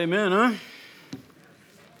Amen, huh?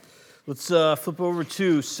 Let's flip over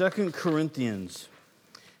to 2 Corinthians.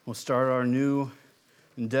 We'll start our new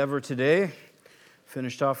endeavor today.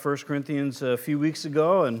 Finished off 1 Corinthians a few weeks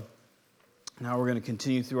ago, and now we're going to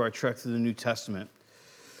continue through our trek through the New Testament.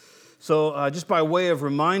 So just by way of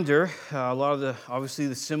reminder, a lot of obviously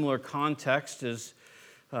the similar context is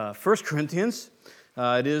 1 Corinthians.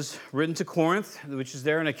 It is written to Corinth, which is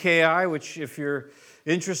there in Achaia, which if you're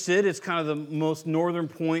interested, it's kind of the most northern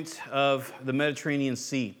point of the Mediterranean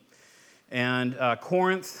Sea. And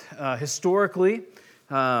Corinth, historically,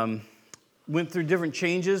 went through different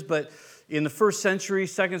changes, but in the first century,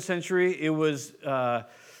 second century, it was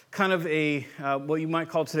kind of what you might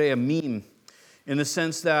call today a meme, in the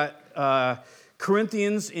sense that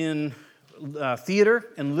Corinthians in theater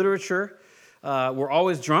and literature were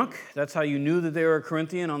always drunk. That's how you knew that they were a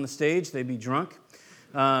Corinthian on the stage. They'd be drunk.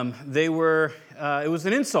 It was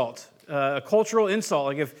an insult, a cultural insult.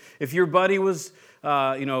 Like if your buddy was,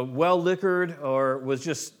 well liquored or was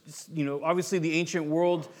just, obviously the ancient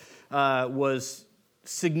world was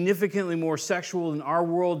significantly more sexual than our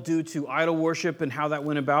world due to idol worship and how that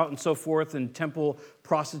went about and so forth, and temple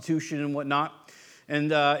prostitution and whatnot.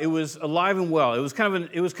 And it was alive and well. It was kind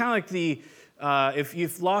of like the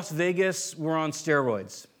if Las Vegas were on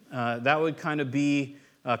steroids, that would kind of be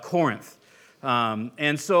Corinth.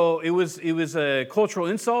 And so it was a cultural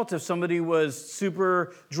insult. If somebody was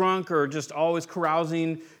super drunk or just always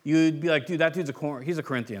carousing, you'd be like, dude, that dude's he's a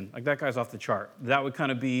Corinthian. Like, that guy's off the chart. That would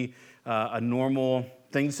kind of be a normal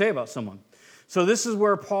thing to say about someone. So this is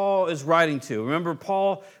where Paul is writing to. Remember,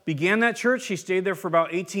 Paul began that church. He stayed there for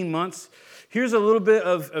about 18 months. Here's a little bit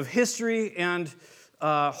of history and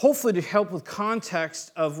hopefully to help with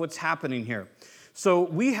context of what's happening here. So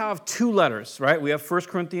we have two letters, right? We have 1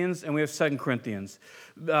 Corinthians and we have 2 Corinthians.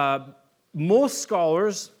 Many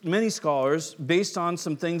scholars, based on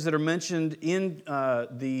some things that are mentioned in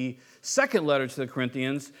the second letter to the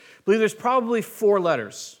Corinthians, believe there's probably four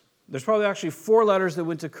letters. There's probably actually four letters that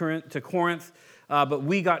went to Corinth, but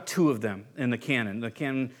we got two of them in the canon. The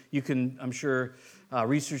canon, you can, I'm sure,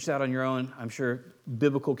 research that on your own. I'm sure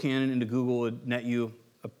biblical canon into Google would net you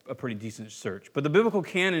a pretty decent search. But the biblical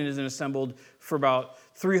canon isn't assembled for about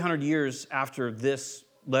 300 years after this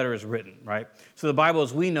letter is written, right? So the Bible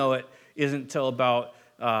as we know it isn't until about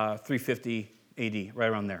 350 AD, right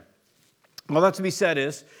around there. All that to be said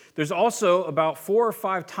is, there's also about 4 or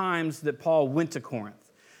 5 times that Paul went to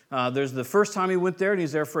Corinth. There's the first time he went there, and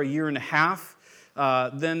he's there for a year and a half.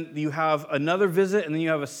 Then you have another visit, and then you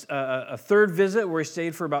have a third visit where he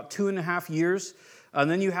stayed for about 2.5 years. And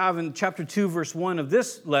then you have in chapter 2, verse 1 of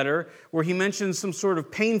this letter, where he mentions some sort of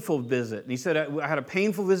painful visit. And he said, I had a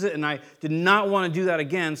painful visit, and I did not want to do that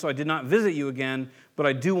again, so I did not visit you again, but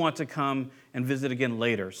I do want to come and visit again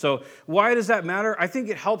later. So why does that matter? I think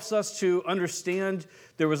it helps us to understand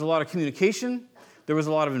there was a lot of communication, there was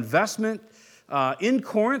a lot of investment. In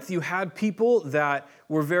Corinth, you had people that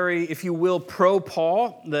were very, if you will,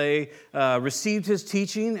 pro-Paul. They received his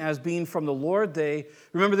teaching as being from the Lord.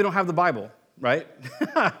 Remember, they don't have the Bible. Right?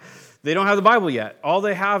 They don't have the Bible yet. All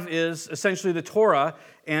they have is essentially the Torah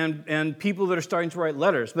and people that are starting to write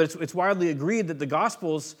letters. But it's widely agreed that the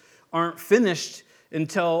Gospels aren't finished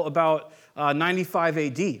until about 95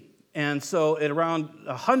 AD. And so at around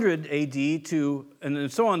 100 AD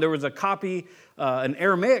and so on, there was a copy, an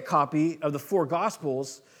Aramaic copy of the 4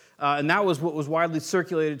 Gospels, and that was what was widely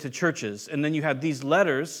circulated to churches. And then you had these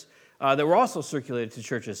letters that were also circulated to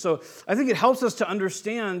churches. So I think it helps us to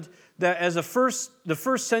understand that as the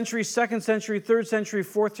first century, second century, third century,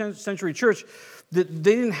 fourth century church, that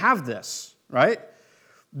they didn't have this, right?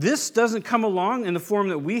 This doesn't come along in the form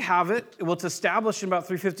that we have it. Well, it's established in about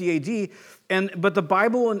 350 AD, but the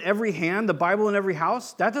Bible in every hand, the Bible in every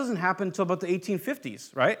house, that doesn't happen until about the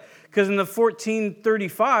 1850s, right? Because in the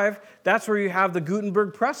 1435, that's where you have the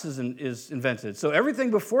Gutenberg press is invented. So everything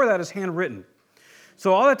before that is handwritten.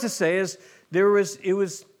 So all that to say is it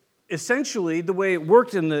was essentially the way it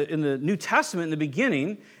worked in the New Testament in the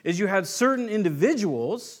beginning is you had certain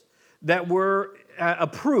individuals that were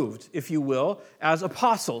approved, if you will, as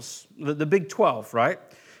apostles, the Big 12, right?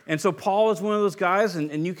 And so Paul is one of those guys,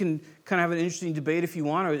 and you can kind of have an interesting debate if you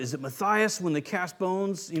want. Or is it Matthias when they cast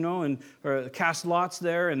bones, or cast lots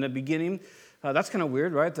there in the beginning? That's kind of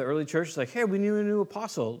weird, right? The early church is like, hey, we need a new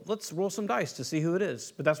apostle. Let's roll some dice to see who it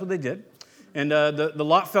is. But that's what they did. And the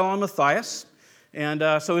lot fell on Matthias. And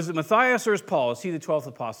so is it Matthias or is Paul? Is he the 12th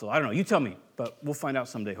apostle? I don't know. You tell me. But we'll find out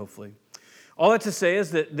someday, hopefully. All that to say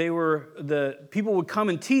is that the people would come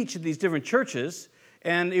and teach at these different churches,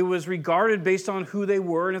 and it was regarded based on who they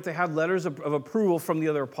were and if they had letters of approval from the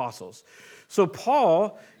other apostles. So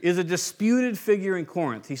Paul is a disputed figure in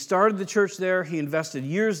Corinth. He started the church there. He invested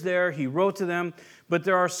years there. He wrote to them. But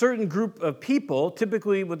there are a certain group of people,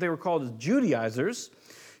 typically what they were called as Judaizers,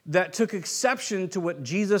 that took exception to what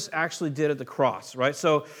Jesus actually did at the cross, right?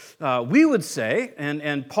 So we would say,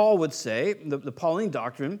 and Paul would say, the Pauline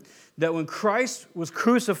doctrine, that when Christ was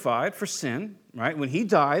crucified for sin, right, when he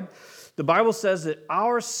died, the Bible says that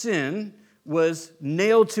our sin was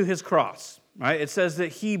nailed to his cross. Right? It says that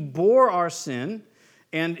he bore our sin,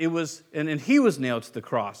 and he was nailed to the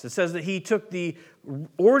cross. It says that he took the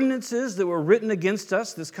ordinances that were written against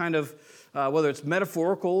us, this kind of, whether it's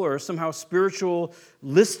metaphorical or somehow spiritual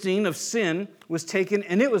listing of sin, was taken,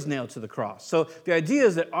 and it was nailed to the cross. So the idea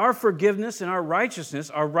is that our forgiveness and our righteousness,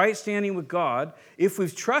 our right standing with God, if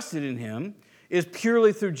we've trusted in him, is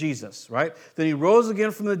purely through Jesus, right? Then he rose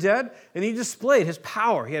again from the dead, and he displayed his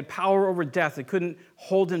power. He had power over death. It couldn't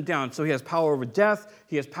hold him down. So he has power over death,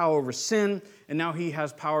 he has power over sin, and now he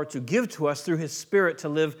has power to give to us through his Spirit to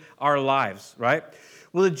live our lives, right?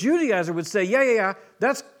 Well, the Judaizer would say, yeah,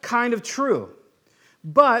 that's kind of true.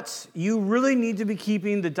 But you really need to be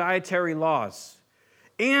keeping the dietary laws.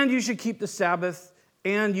 And you should keep the Sabbath,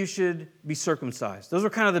 and you should be circumcised. Those were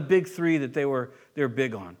kind of the big three that they were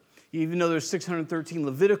big on. Even though there's 613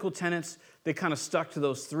 Levitical tenets, they kind of stuck to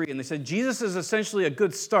those three. And they said Jesus is essentially a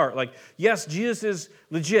good start. Like, yes, Jesus is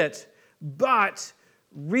legit, but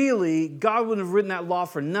really, God wouldn't have written that law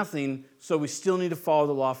for nothing, so we still need to follow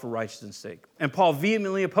the law for righteousness' sake. And Paul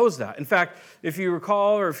vehemently opposed that. In fact, if you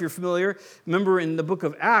recall, or if you're familiar, remember in the book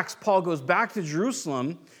of Acts, Paul goes back to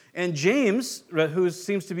Jerusalem, and James, who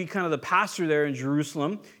seems to be kind of the pastor there in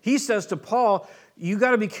Jerusalem, he says to Paul, you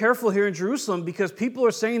got to be careful here in Jerusalem because people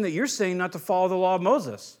are saying that you're saying not to follow the law of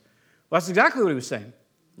Moses. Well, that's exactly what he was saying,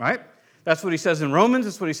 right? That's what he says in Romans.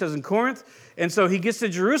 That's what he says in Corinth. And so he gets to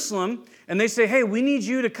Jerusalem, and they say, hey, we need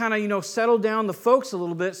you to kind of, settle down the folks a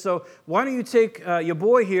little bit. So why don't you take your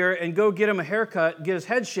boy here and go get him a haircut, get his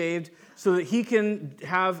head shaved, so that he can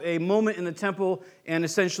have a moment in the temple and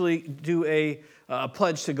essentially do a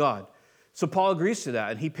pledge to God. So Paul agrees to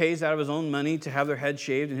that, and he pays out of his own money to have their head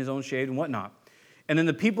shaved and his own shaved and whatnot. And then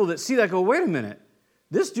the people that see that go, wait a minute,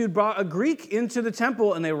 this dude brought a Greek into the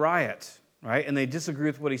temple, and they riot, right? And they disagree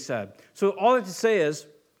with what he said. So all I have to say is,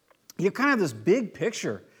 you kind of have this big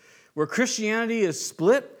picture where Christianity is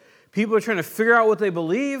split. People are trying to figure out what they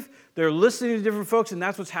believe. They're listening to different folks, and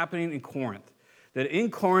that's what's happening in Corinth. That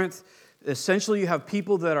in Corinth, essentially you have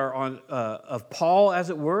people that are of Paul, as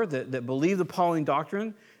it were, that believe the Pauline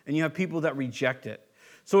doctrine, and you have people that reject it.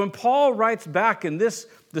 So when Paul writes back in the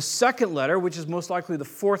second letter, which is most likely the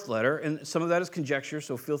fourth letter, and some of that is conjecture,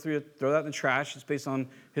 so feel free to throw that in the trash. It's based on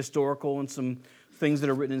historical and some things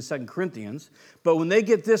that are written in 2 Corinthians. But when they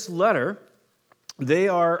get this letter, they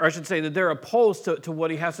are, or I should say that they're opposed to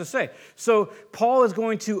what he has to say. So Paul is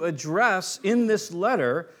going to address in this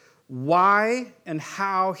letter why and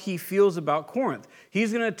how he feels about Corinth.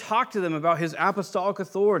 He's going to talk to them about his apostolic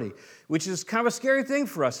authority, which is kind of a scary thing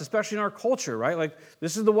for us, especially in our culture, right? Like,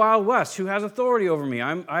 this is the Wild West. Who has authority over me?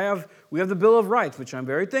 We have the Bill of Rights, which I'm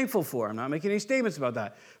very thankful for. I'm not making any statements about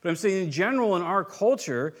that. But I'm saying in general, in our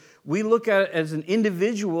culture, we look at it as an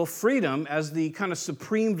individual freedom as the kind of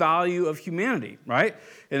supreme value of humanity, right?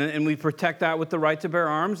 And we protect that with the right to bear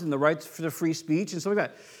arms and the right to free speech and stuff like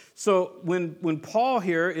that. So when Paul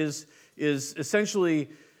here is essentially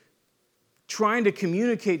trying to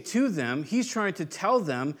communicate to them, he's trying to tell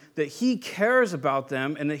them that he cares about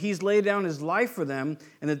them and that he's laid down his life for them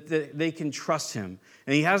and that they can trust him.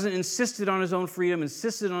 And he hasn't insisted on his own freedom,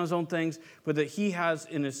 insisted on his own things, but that he has,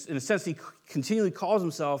 in a sense, he continually calls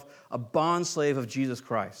himself a bond slave of Jesus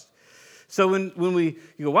Christ. So when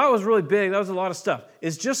you go, wow, it was really big, that was a lot of stuff.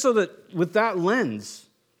 It's just so that with that lens,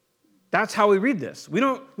 that's how we read this. We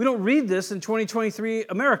don't read this in 2023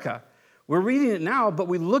 America. We're reading it now, but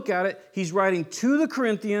we look at it. He's writing to the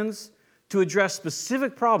Corinthians to address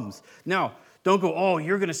specific problems. Now, don't go, oh,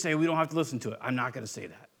 you're going to say we don't have to listen to it. I'm not going to say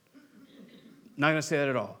that. Not going to say that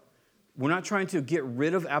at all. We're not trying to get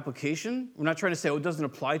rid of application. We're not trying to say, oh, it doesn't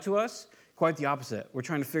apply to us. Quite the opposite. We're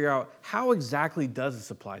trying to figure out how exactly does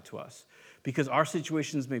this apply to us? Because our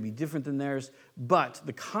situations may be different than theirs, but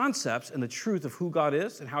the concepts and the truth of who God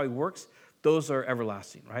is and how he works, those are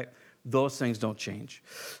everlasting, right? Those things don't change.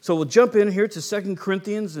 So we'll jump in here to 2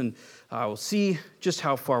 Corinthians, and we'll see just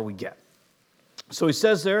how far we get. So he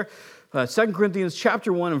says there, 2 Corinthians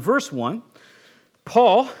chapter 1 and verse 1,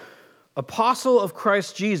 Paul, apostle of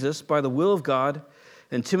Christ Jesus by the will of God,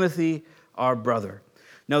 and Timothy, our brother.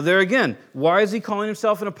 Now there again, why is he calling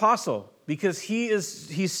himself an apostle? Because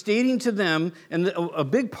he's stating to them, and a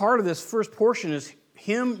big part of this first portion is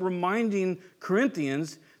him reminding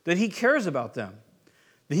Corinthians that he cares about them,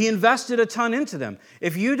 that he invested a ton into them.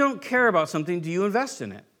 If you don't care about something, do you invest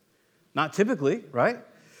in it? Not typically, right?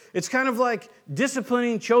 It's kind of like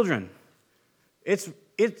disciplining children. It's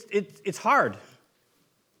hard.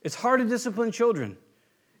 It's hard to discipline children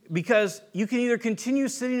because you can either continue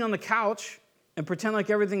sitting on the couch and pretend like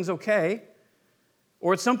everything's okay,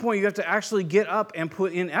 or at some point you have to actually get up and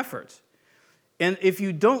put in effort. And if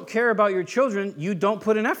you don't care about your children, you don't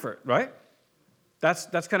put in effort, right?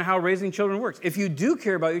 That's kind of how raising children works. If you do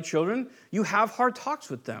care about your children, you have hard talks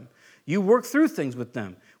with them. You work through things with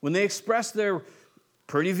them. When they express their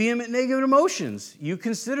pretty vehement negative emotions, you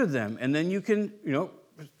consider them, and then you can,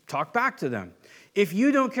 talk back to them. If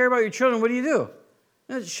you don't care about your children, what do?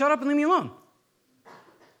 Shut up and leave me alone.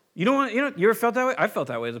 You don't want, you ever felt that way? I felt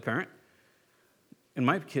that way as a parent. And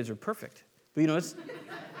my kids are perfect. But, it's...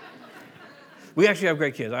 We actually have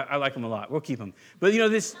great kids. I like them a lot. We'll keep them. But,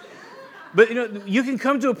 you can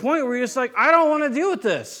come to a point where you're just like, I don't want to deal with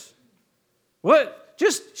this. What?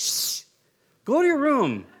 Just shh. Go to your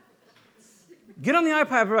room. Get on the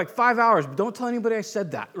iPad for like 5 hours, but don't tell anybody I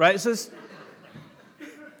said that, right? So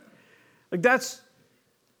that's,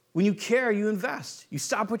 when you care, you invest. You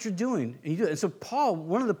stop what you're doing, and you do it. And so Paul,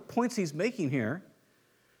 one of the points he's making here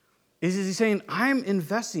is he's saying, I'm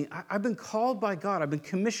investing. I've been called by God. I've been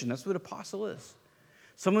commissioned. That's what apostle is.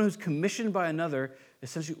 Someone who's commissioned by another,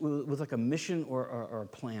 essentially with like a mission or a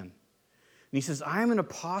plan. And he says, I'm an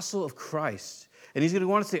apostle of Christ. And he's going to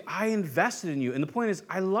want to say, I invested in you. And the point is,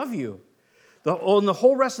 I love you. In the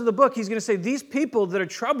whole rest of the book, he's going to say, these people that are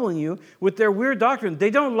troubling you with their weird doctrine, they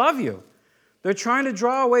don't love you. They're trying to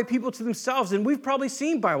draw away people to themselves. And we've probably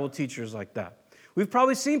seen Bible teachers like that. We've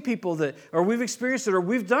probably seen people or we've experienced it, or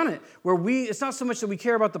we've done it, where it's not so much that we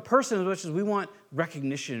care about the person as much as we want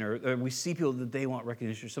recognition, or we see people that they want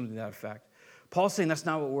recognition, or something to that effect. Paul's saying that's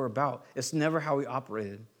not what we're about. It's never how we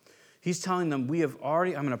operated. He's telling them,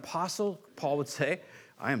 I'm an apostle. Paul would say,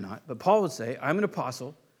 I am not, but Paul would say, I'm an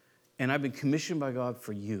apostle, and I've been commissioned by God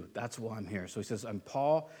for you. That's why I'm here. So he says, I'm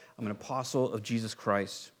Paul, I'm an apostle of Jesus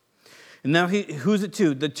Christ. And now who's it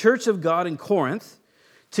to? The church of God in Corinth,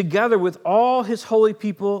 together with all his holy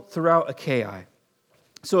people throughout Achaia.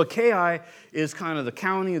 So Achaia is kind of the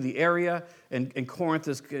county or the area, and Corinth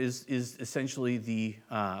is essentially the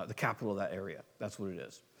capital of that area. That's what it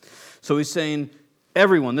is. So he's saying,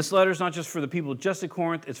 everyone. This letter is not just for the people just at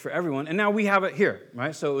Corinth, it's for everyone. And now we have it here,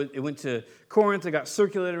 right? So it went to Corinth, it got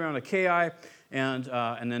circulated around Achaia,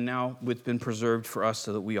 and then now it's been preserved for us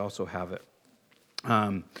so that we also have it.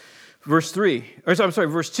 Verse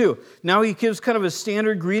 2. Now he gives kind of a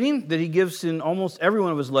standard greeting that he gives in almost every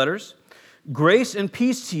one of his letters. Grace and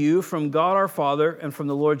peace to you from God our Father and from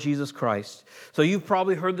the Lord Jesus Christ. So you've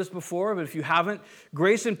probably heard this before, but if you haven't,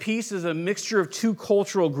 grace and peace is a mixture of two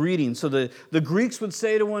cultural greetings. So the Greeks would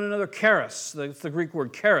say to one another, charis, that's the Greek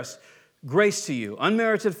word charis, grace to you,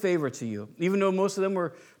 unmerited favor to you. Even though most of them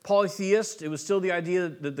were polytheist, it was still the idea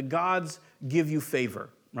that the gods give you favor,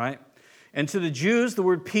 right? And to the Jews, the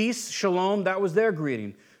word peace, shalom, that was their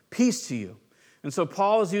greeting. Peace to you. And so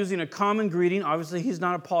Paul is using a common greeting. Obviously, he's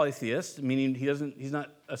not a polytheist, meaning he's not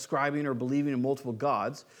ascribing or believing in multiple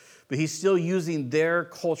gods, but he's still using their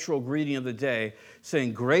cultural greeting of the day,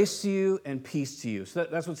 saying grace to you and peace to you. So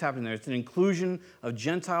that's what's happening there. It's an inclusion of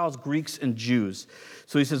Gentiles, Greeks, and Jews.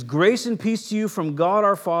 So he says, grace and peace to you from God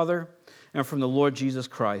our Father and from the Lord Jesus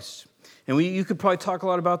Christ. And you could probably talk a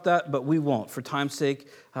lot about that, but we won't. For time's sake,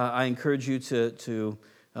 I encourage you to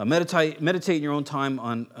meditate in your own time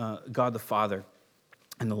on God the Father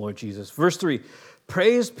and the Lord Jesus. Verse 3,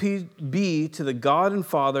 praise be to the God and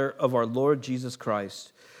Father of our Lord Jesus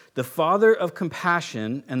Christ, the Father of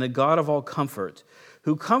compassion and the God of all comfort,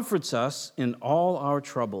 who comforts us in all our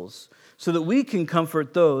troubles, so that we can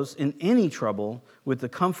comfort those in any trouble with the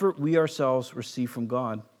comfort we ourselves receive from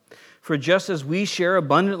God. For just as we share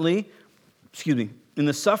abundantly, in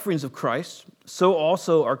the sufferings of Christ, so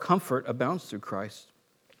also our comfort abounds through Christ.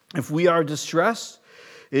 If we are distressed,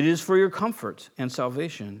 it is for your comfort and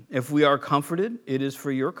salvation. If we are comforted, it is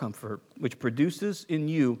for your comfort, which produces in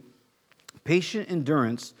you patient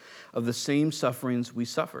endurance of the same sufferings we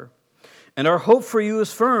suffer. And our hope for you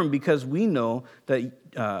is firm, because we know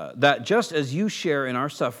that just as you share in our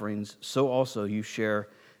sufferings, so also you share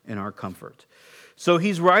in our comfort. So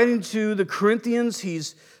he's writing to the Corinthians.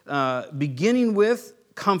 He's beginning with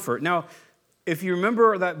comfort. Now, if you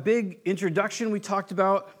remember that big introduction we talked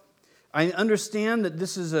about, I understand that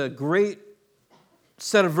this is a great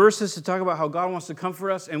set of verses to talk about how God wants to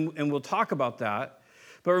comfort us, and we'll talk about that.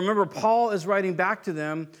 But remember, Paul is writing back to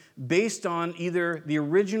them based on either the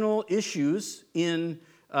original issues in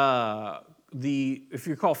if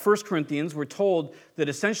you recall 1 Corinthians, we're told that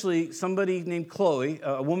essentially somebody named Chloe,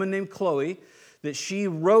 a woman named Chloe, that she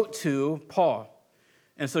wrote to Paul.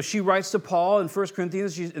 And so she writes to Paul in 1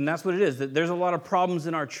 Corinthians, and that's what it is, that there's a lot of problems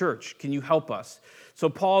in our church. Can you help us? So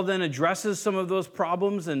Paul then addresses some of those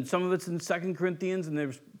problems, and some of it's in 2 Corinthians, and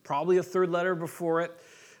there's probably a third letter before it.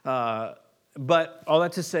 But all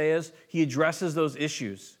that to say is he addresses those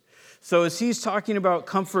issues. So as he's talking about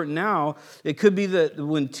comfort now, it could be that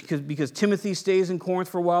because Timothy stays in Corinth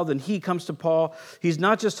for a while, then he comes to Paul. He's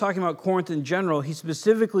not just talking about Corinth in general. He's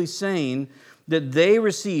specifically saying that they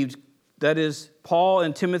received, that is, Paul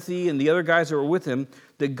and Timothy and the other guys that were with him,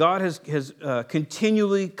 that God has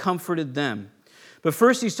continually comforted them. But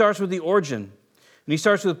first he starts with the origin. And he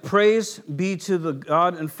starts with, praise be to the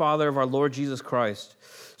God and Father of our Lord Jesus Christ.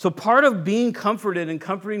 So part of being comforted and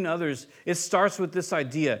comforting others, it starts with this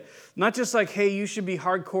idea. Not just like, hey, you should be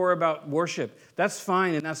hardcore about worship. That's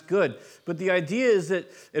fine and that's good. But the idea is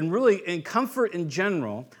that, and really in comfort in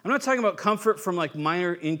general, I'm not talking about comfort from like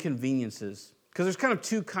minor inconveniences. Because there's kind of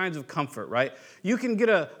two kinds of comfort, right? You can get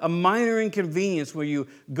a minor inconvenience where you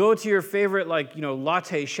go to your favorite, like,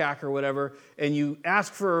 latte shack or whatever, and you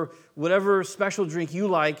ask for whatever special drink you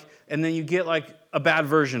like, and then you get like a bad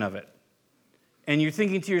version of it. And you're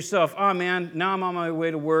thinking to yourself, oh man, now I'm on my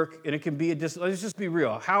way to work, and it can be let's just be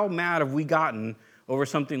real. How mad have we gotten over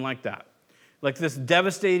something like that? Like this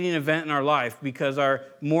devastating event in our life because our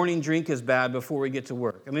morning drink is bad before we get to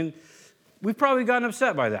work. I mean, we've probably gotten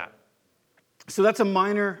upset by that. So that's a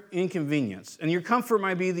minor inconvenience. And your comfort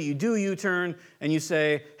might be that you do a U-turn and you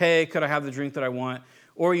say, hey, could I have the drink that I want?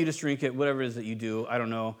 Or you just drink it, whatever it is that you do. I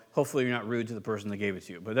don't know. Hopefully you're not rude to the person that gave it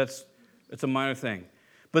to you. But it's a minor thing.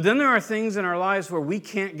 But then there are things in our lives where we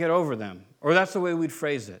can't get over them. Or that's the way we'd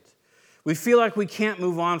phrase it. We feel like we can't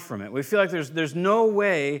move on from it. We feel like there's no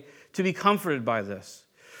way to be comforted by this.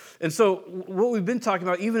 And so what we've been talking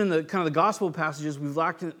about, even in the kind of the gospel passages we've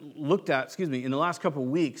looked at, in the last couple of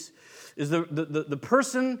weeks, is the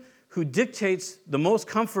person who dictates the most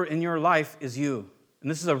comfort in your life is you.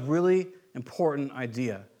 And this is a really important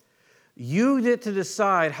idea. You get to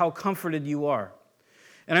decide how comforted you are.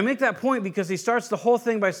 And I make that point because he starts the whole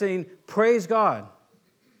thing by saying, praise God,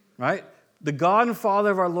 right? The God and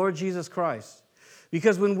Father of our Lord Jesus Christ.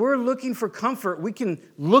 Because when we're looking for comfort, we can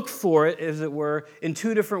look for it, as it were, in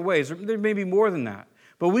two different ways. There may be more than that.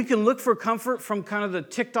 But we can look for comfort from kind of the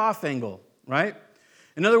ticked off angle, right?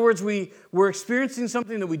 In other words, we're experiencing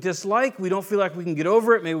something that we dislike. We don't feel like we can get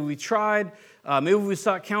over it. Maybe we tried. Maybe we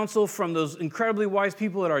sought counsel from those incredibly wise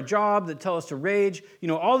people at our job that tell us to rage.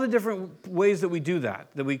 All the different ways that we do that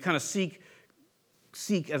we kind of seek,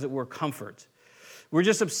 as it were, comfort. We're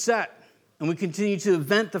just upset, and we continue to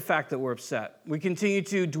vent the fact that we're upset. We continue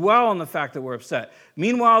to dwell on the fact that we're upset.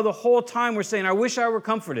 Meanwhile, the whole time we're saying, I wish I were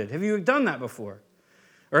comforted. Have you done that before?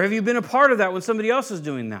 Or have you been a part of that when somebody else is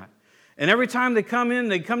doing that? And every time they come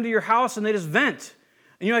to your house and they just vent.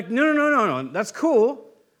 And you're like, no, that's cool.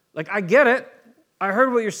 Like, I get it. I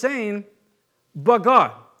heard what you're saying, but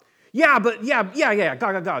God. Yeah, God,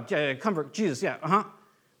 yeah, comfort, Jesus, yeah,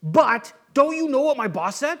 But don't you know what my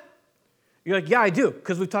boss said? You're like, yeah, I do,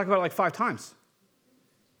 because we've talked about it like 5 times.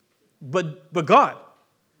 But God.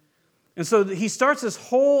 And so he starts this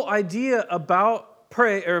whole idea about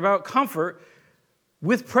about comfort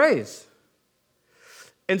with praise.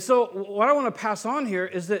 And so what I want to pass on here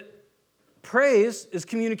is that praise is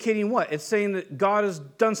communicating what? It's saying that God has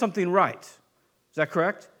done something right. Is that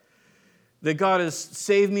correct? That God has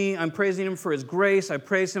saved me. I'm praising him for his grace. I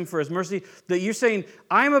praise him for his mercy. That you're saying,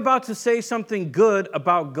 I'm about to say something good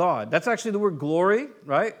about God. That's actually the word glory,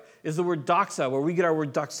 right? Is the word doxa, where we get our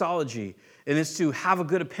word doxology. And it's to have a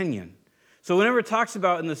good opinion. So whenever it talks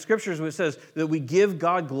about in the scriptures where it says that we give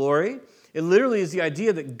God glory, it literally is the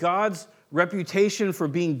idea that God's reputation for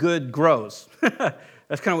being good grows.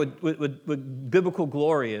 That's kind of what biblical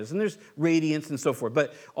glory is. And there's radiance and so forth.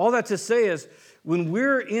 But all that to say is, when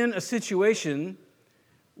we're in a situation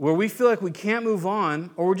where we feel like we can't move on,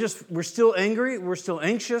 or we're still angry, we're still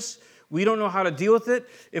anxious, we don't know how to deal with it,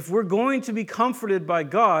 if we're going to be comforted by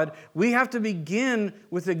God, we have to begin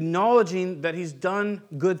with acknowledging that he's done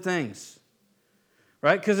good things.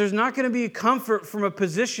 Right? Because there's not going to be comfort from a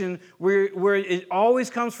position where it always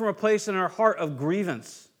comes from a place in our heart of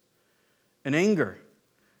grievance and anger.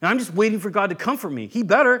 And I'm just waiting for God to comfort me. He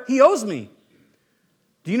better. He owes me.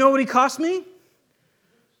 Do you know what he cost me?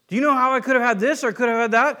 Do you know how I could have had this or could have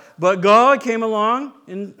had that? But God came along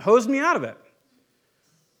and hosed me out of it.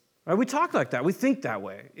 Right? We talk like that. We think that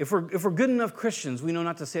way. If we're good enough Christians, we know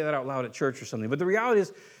not to say that out loud at church or something. But the reality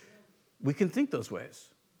is, we can think those ways.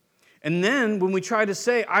 And then when we try to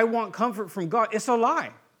say, I want comfort from God, it's a lie.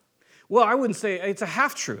 Well, I wouldn't say it's a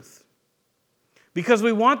half-truth. Because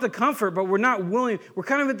we want the comfort, but we're not willing. We're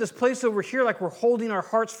kind of at this place over here like we're holding our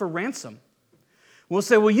hearts for ransom. We'll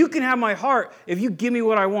say, well, you can have my heart if you give me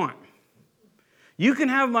what I want. You can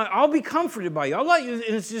have I'll be comforted by you. I'll let you,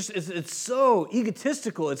 and it's so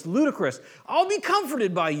egotistical, it's ludicrous. I'll be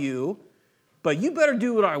comforted by you, but you better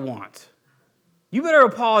do what I want. You better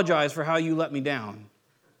apologize for how you let me down,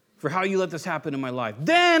 for how you let this happen in my life.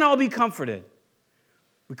 Then I'll be comforted.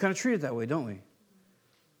 We kind of treat it that way, don't we?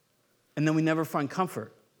 And then we never find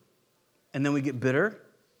comfort. And then we get bitter,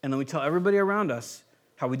 and then we tell everybody around us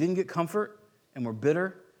how we didn't get comfort, and we're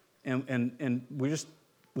bitter, and we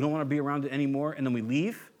don't want to be around it anymore, and then we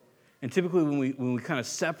leave. And typically when we kind of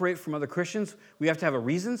separate from other Christians, we have to have a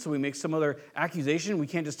reason, so we make some other accusation. We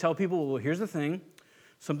can't just tell people, well, here's the thing.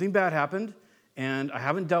 Something bad happened, and I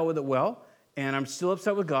haven't dealt with it well, and I'm still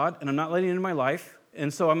upset with God, and I'm not letting it into my life,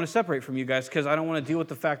 and so I'm going to separate from you guys because I don't want to deal with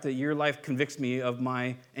the fact that your life convicts me of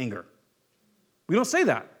my anger. We don't say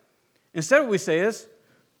that. Instead, what we say is,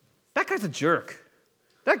 that guy's a jerk.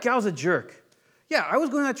 That gal's a jerk. Yeah, I was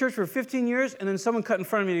going to that church for 15 years, and then someone cut in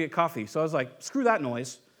front of me to get coffee. So I was like, screw that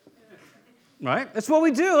noise. Right? That's what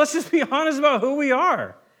we do. Let's just be honest about who we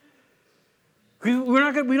are. We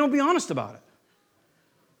don't be honest about it.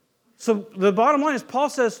 So the bottom line is, Paul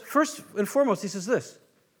says, first and foremost, he says this,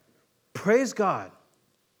 praise God.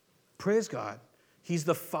 Praise God. He's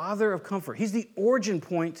the Father of comfort. He's the origin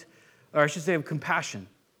point, or I should say of compassion.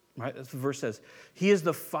 Right? That's what the verse says. He is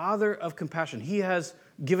the Father of compassion. He has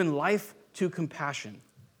given life to compassion.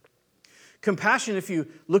 Compassion, if you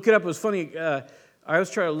look it up, it was funny. I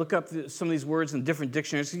always try to look up some of these words in different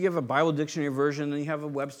dictionaries. So you have a Bible dictionary version, and you have a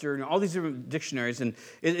Webster, and all these different dictionaries. And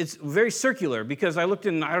it's very circular because I looked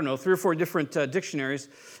in, 3 or 4 different dictionaries,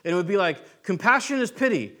 and it would be like, compassion is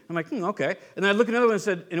pity. I'm like, okay. And then I look at another one and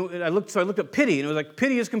said, I looked up pity, and it was like,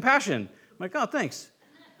 pity is compassion. I'm like, oh, thanks.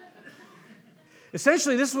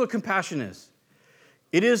 Essentially, this is what compassion is.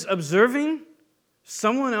 It is observing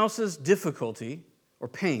someone else's difficulty or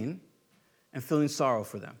pain and feeling sorrow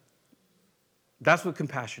for them. That's what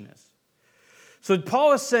compassion is. So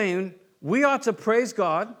Paul is saying we ought to praise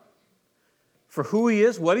God for who he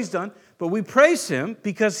is, what he's done, but we praise him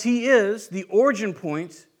because he is the origin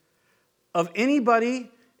point of anybody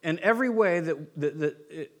and every way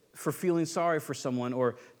that for feeling sorry for someone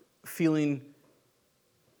or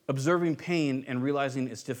observing pain and realizing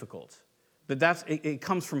it's difficult. It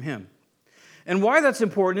comes from him. And why that's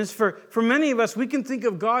important is for many of us, we can think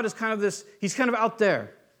of God as kind of this, he's kind of out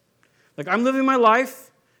there. Like, I'm living my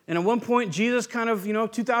life, and at one point, Jesus kind of,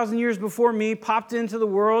 2,000 years before me, popped into the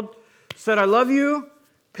world, said, I love you,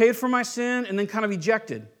 paid for my sin, and then kind of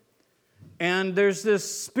ejected. And there's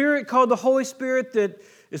this spirit called the Holy Spirit that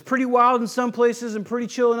is pretty wild in some places and pretty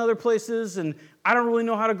chill in other places, and I don't really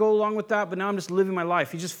know how to go along with that, but now I'm just living my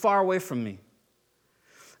life. He's just far away from me.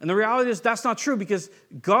 And the reality is that's not true because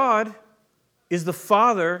God is the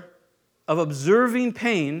Father of observing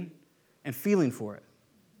pain and feeling for it.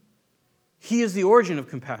 He is the origin of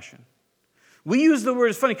compassion. We use the word,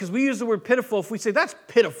 it's funny because we use the word pitiful. If we say that's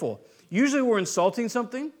pitiful, usually we're insulting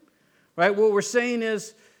something, right? What we're saying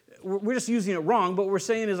is, we're just using it wrong, but what we're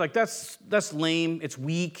saying is like, that's lame, it's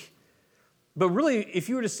weak. But really, if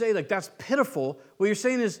you were to say like that's pitiful, what you're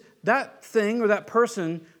saying is that thing or that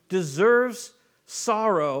person deserves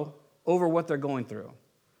sorrow over what they're going through.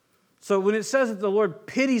 So when it says that the Lord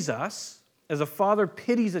pities us, as a father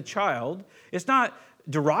pities a child, it's not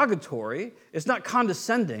derogatory, it's not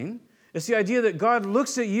condescending. It's the idea that God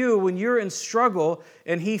looks at you when you're in struggle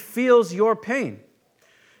and he feels your pain.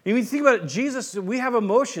 And when you think about it, Jesus, we have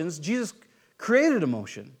emotions. Jesus created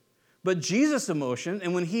emotion. But Jesus' emotion,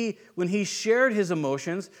 and when he shared his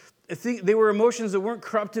emotions, I think they were emotions that weren't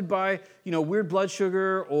corrupted by, weird blood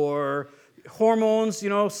sugar or hormones,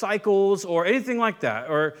 cycles or anything like that,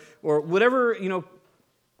 or whatever,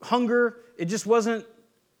 hunger. It just wasn't,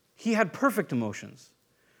 he had perfect emotions.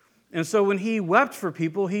 And so when he wept for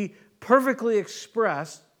people, he perfectly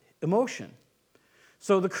expressed emotion.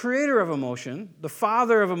 So the creator of emotion, the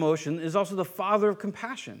father of emotion, is also the father of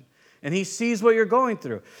compassion. And he sees what you're going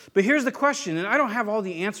through. But here's the question, and I don't have all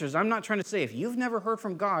the answers. I'm not trying to say if you've never heard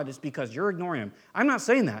from God, it's because you're ignoring him. I'm not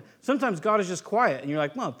saying that. Sometimes God is just quiet, and you're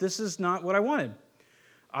like, well, this is not what I wanted.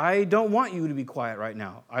 I don't want you to be quiet right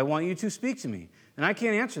now. I want you to speak to me. And I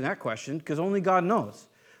can't answer that question because only God knows.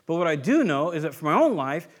 But what I do know is that for my own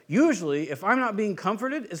life, usually if I'm not being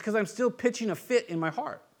comforted, it's because I'm still pitching a fit in my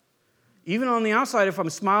heart. Even on the outside, if I'm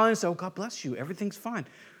smiling and say, oh, God bless you, everything's fine,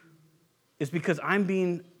 it's because I'm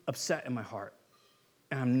being upset in my heart.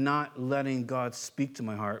 And I'm not letting God speak to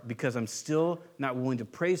my heart because I'm still not willing to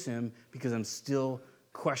praise him because I'm still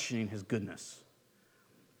questioning his goodness.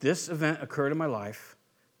 This event occurred in my life,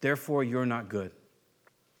 therefore you're not good.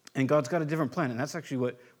 And God's got a different plan, and that's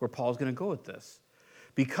actually where Paul's going to go with this.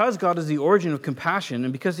 Because God is the origin of compassion,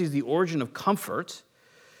 and because he's the origin of comfort,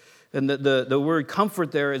 and the word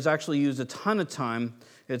comfort there is actually used a ton of time.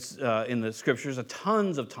 It's in the scriptures,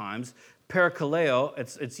 tons of times. Parakaleo,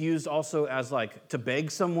 it's used also as like to beg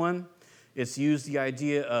someone. It's used the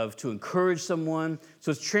idea of to encourage someone.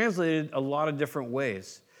 So it's translated a lot of different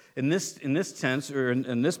ways. In this tense, or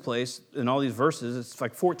in this place, in all these verses, it's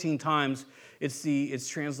like 14 times it's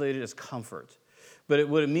translated as comfort. But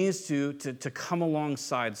what it means to come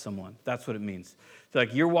alongside someone. That's what it means. So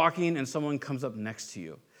like you're walking and someone comes up next to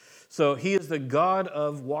you. So he is the God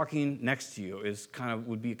of walking next to you,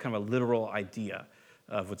 would be kind of a literal idea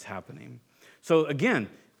of what's happening. So again,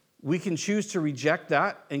 we can choose to reject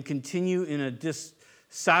that and continue in a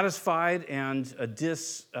dissatisfied and a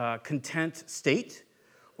discontent state,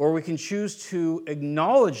 or we can choose to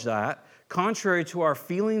acknowledge that contrary to our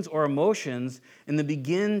feelings or emotions and then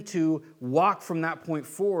begin to walk from that point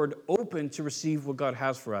forward open to receive what God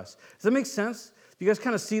has for us. Does that make sense? Do you guys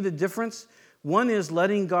kind of see the difference? One is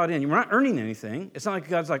letting God in. You're not earning anything. It's not like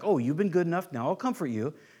God's like, oh, you've been good enough, now I'll comfort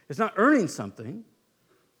you. It's not earning something.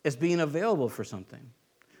 It's being available for something.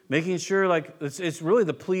 Making sure, like, it's really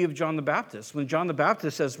the plea of John the Baptist. When John the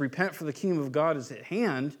Baptist says, repent for the kingdom of God is at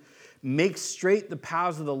hand, make straight the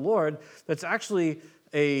paths of the Lord, that's actually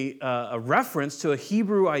a reference to a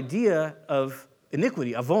Hebrew idea of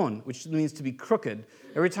iniquity, avon, which means to be crooked.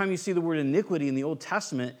 Every time you see the word iniquity in the Old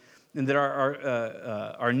Testament, and that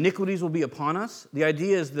our iniquities will be upon us. The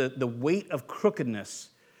idea is the weight of crookedness,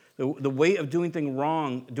 the weight of doing things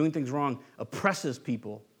wrong oppresses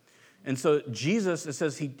people. And so Jesus, it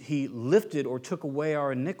says he lifted or took away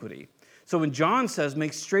our iniquity. So when John says,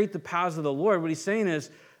 make straight the paths of the Lord, what he's saying is,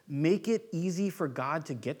 make it easy for God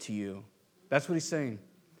to get to you. That's what he's saying.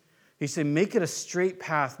 He's saying, make it a straight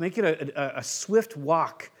path, make it a swift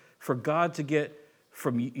walk for God to get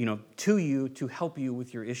to you to help you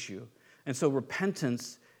with your issue. And so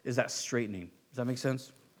repentance is that straightening. Does that make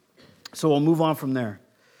sense? So we'll move on from there.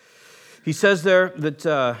 He says there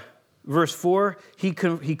that, verse 4, he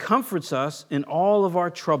comforts us in all of our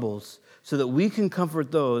troubles so that we can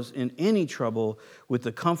comfort those in any trouble with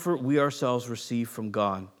the comfort we ourselves receive from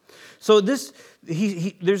God. So there's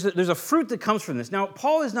a fruit that comes from this. Now,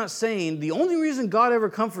 Paul is not saying the only reason God ever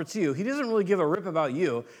comforts you, he doesn't really give a rip about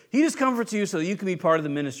you. He just comforts you so that you can be part of the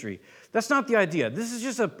ministry. That's not the idea. This is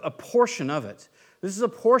just a portion of it. This is a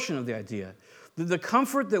portion of the idea. The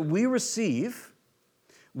comfort that we receive,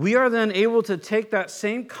 we are then able to take that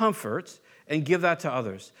same comfort and give that to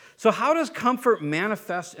others. So how does comfort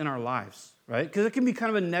manifest in our lives, right? Because it can be kind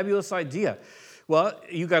of a nebulous idea. Well,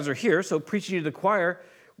 you guys are here, so preaching to the choir,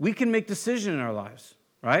 we can make decisions in our lives,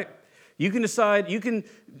 right? You can decide,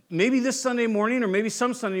 maybe this Sunday morning or maybe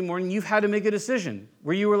some Sunday morning, you've had to make a decision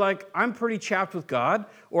where you were like, I'm pretty chapped with God,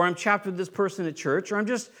 or I'm chapped with this person at church, or I'm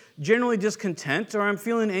just generally discontent, or I'm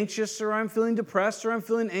feeling anxious, or I'm feeling depressed, or I'm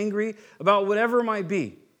feeling angry about whatever it might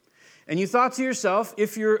be. And you thought to yourself,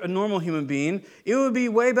 if you're a normal human being, it would be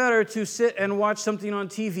way better to sit and watch something on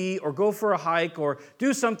TV or go for a hike or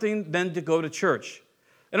do something than to go to church.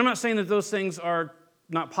 And I'm not saying that those things are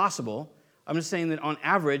not possible. I'm just saying that on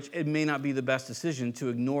average, it may not be the best decision to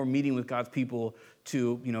ignore meeting with God's people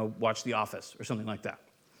to, watch The Office or something like that.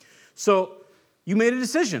 So you made a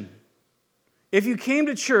decision. If you came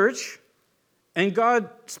to church and God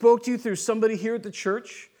spoke to you through somebody here at the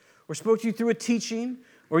church or spoke to you through a teaching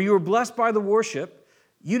or you were blessed by the worship,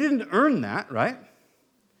 you didn't earn that, right?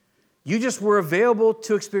 You just were available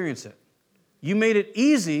to experience it. You made it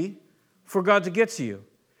easy for God to get to you.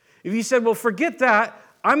 If you said, well, forget that,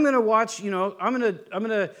 I'm going to watch, I'm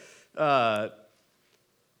going to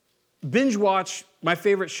binge watch my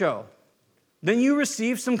favorite show, then you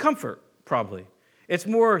receive some comfort, probably. It's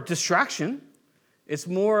more distraction. It's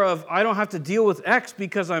more of, I don't have to deal with X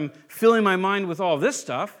because I'm filling my mind with all this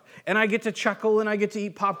stuff, and I get to chuckle, and I get to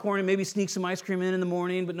eat popcorn, and maybe sneak some ice cream in the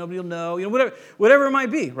morning, but nobody will know, whatever it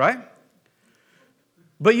might be, right?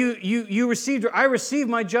 But I received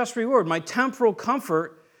my just reward, my temporal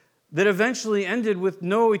comfort that eventually ended with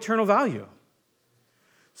no eternal value.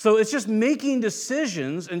 So it's just making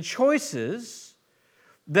decisions and choices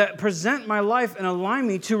that present my life and align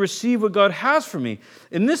me to receive what God has for me.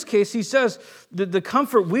 In this case, he says that the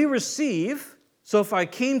comfort we receive, so if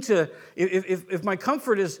my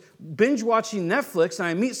comfort is binge watching Netflix and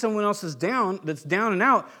I meet someone else that's down and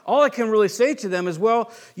out, all I can really say to them is, well,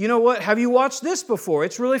 you know what, have you watched this before?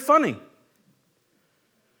 It's really funny.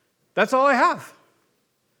 That's all I have.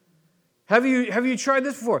 Have you tried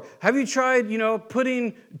this before? Have you tried,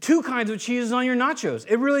 putting 2 kinds of cheeses on your nachos?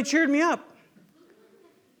 It really cheered me up.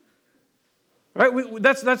 Right?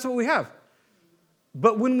 That's what we have.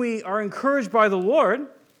 But when we are encouraged by the Lord,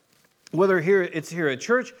 whether it's here at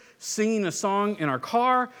church, singing a song in our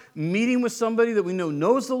car, meeting with somebody that we know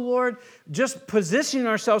knows the Lord, just positioning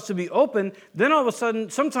ourselves to be open, then all of a sudden,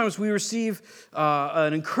 sometimes we receive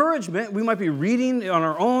an encouragement. We might be reading on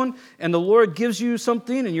our own, and the Lord gives you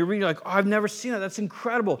something, and you're reading like, I've never seen that. That's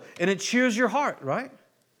incredible. And it cheers your heart, right?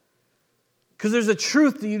 Because there's a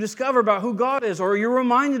truth that you discover about who God is, or you're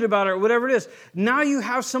reminded about it, or whatever it is. Now you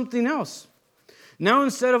have something else. Now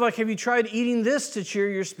instead of have you tried eating this to cheer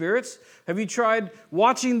your spirits? Have you tried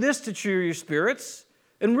watching this to cheer your spirits?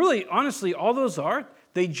 And really, honestly, all those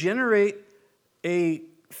they generate a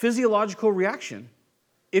physiological reaction.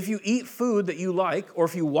 If you eat food that you like, or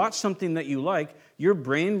if you watch something that you like, your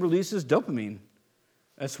brain releases dopamine.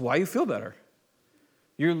 That's why you feel better.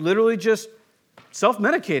 You're literally just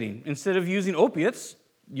self-medicating. Instead of using opiates,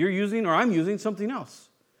 I'm using something else.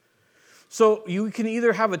 So you can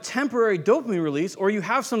either have a temporary dopamine release, or you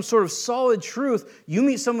have some sort of solid truth. You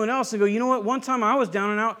meet someone else and go, you know what, one time I was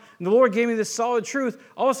down and out, and the Lord gave me this solid truth.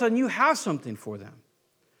 All of a sudden, you have something for them.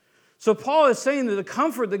 So Paul is saying that the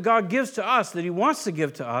comfort that God gives to us, that he wants to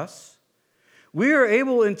give to us, we are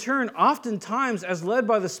able in turn, oftentimes, as led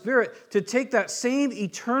by the Spirit, to take that same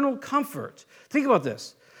eternal comfort. Think about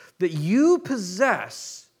this, that you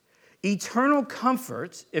possess eternal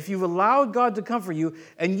comfort if you've allowed God to comfort you,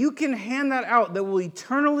 and you can hand that out that will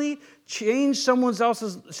eternally change someone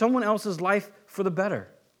else's life for the better.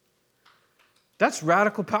 That's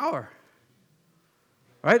radical power.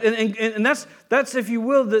 Right? And that's, if you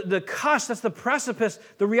will, the cusp, that's the precipice,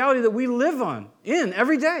 the reality that we live in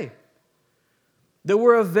every day. That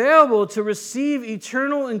we're available to receive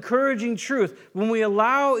eternal encouraging truth when we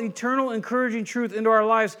allow eternal encouraging truth into our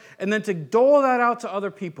lives, and then to dole that out to other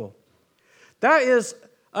people. That is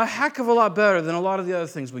a heck of a lot better than a lot of the other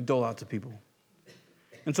things we dole out to people.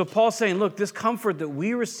 And so Paul's saying, look, this comfort that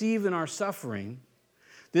we receive in our suffering,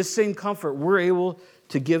 this same comfort we're able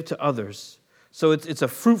to give to others. So it's a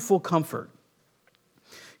fruitful comfort.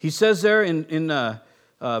 He says there in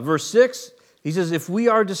verse 6, he says, if we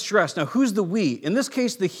are distressed. Now, who's the we? In this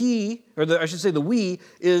case, the we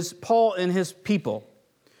is Paul and his people.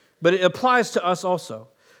 But it applies to us also.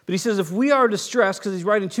 But he says, if we are distressed, because he's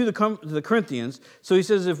writing to the Corinthians, so he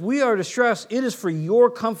says, if we are distressed, it is for your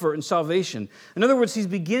comfort and salvation. In other words, he's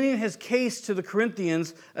beginning his case to the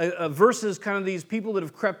Corinthians versus kind of these people that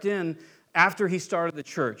have crept in after he started the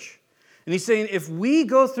church. And he's saying, if we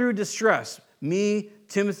go through distress, me,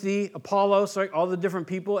 Timothy, Apollos, all the different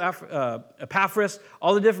people, Epaphras,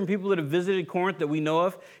 all the different people that have visited Corinth that we know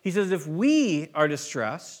of, he says, if we are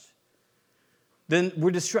distressed, then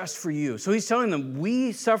we're distressed for you. So he's telling them,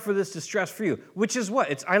 we suffer this distress for you, which is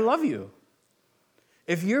what? It's I love you.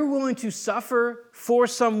 If you're willing to suffer for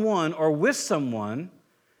someone or with someone,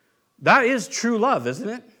 that is true love, isn't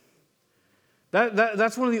it?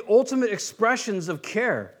 That's one of the ultimate expressions of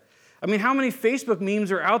care. I mean, how many Facebook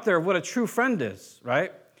memes are out there of what a true friend is,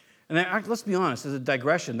 right? And let's be honest, as a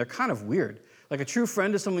digression, they're kind of weird. Like a true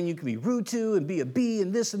friend is someone you can be rude to and be a bee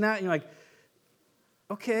and this and that, and you're like,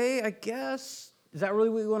 okay, I guess. Is that really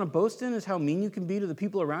what you want to boast in, is how mean you can be to the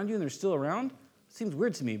people around you and they're still around? It seems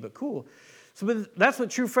weird to me, but cool. But that's what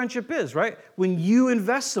true friendship is, right? When you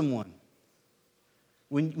invest someone,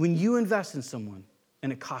 when you invest in someone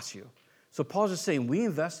and it costs you. So Paul's just saying, we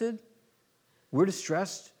invested, we're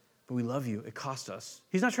distressed, but we love you. It cost us.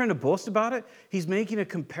 He's not trying to boast about it. He's making a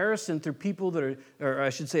comparison through people that are, or I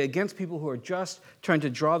should say against people who are just trying to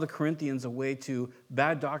draw the Corinthians away to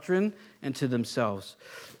bad doctrine and to themselves.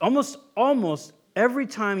 Almost every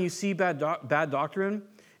time you see bad doctrine,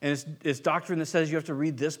 and it's doctrine that says you have to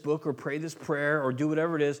read this book or pray this prayer or do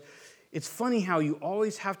whatever it is, it's funny how you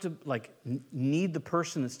always have to need the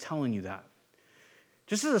person that's telling you that.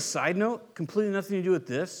 Just as a side note, completely nothing to do with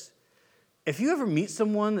this, if you ever meet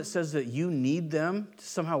someone that says that you need them to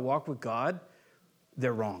somehow walk with God,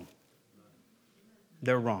 they're wrong.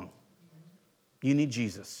 They're wrong. You need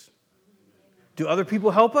Jesus. Do other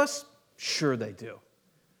people help us? Sure they do.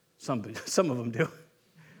 Some of them do.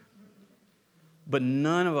 But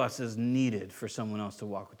none of us is needed for someone else to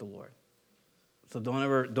walk with the Lord. So don't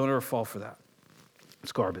ever fall for that.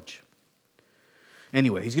 It's garbage.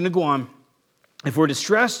 Anyway, he's going to go on. If we're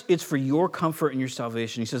distressed, it's for your comfort and your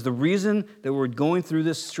salvation. He says the reason that we're going through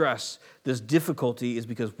this stress, this difficulty, is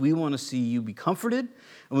because we want to see you be comforted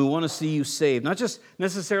and we want to see you saved. Not just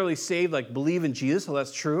necessarily saved, like believe in Jesus, well,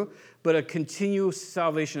 that's true, but a continuous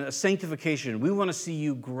salvation, a sanctification. We want to see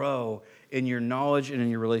you grow in your knowledge and in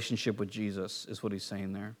your relationship with Jesus, is what he's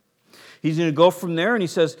saying there. He's going to go from there, and he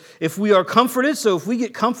says, if we are comforted, so if we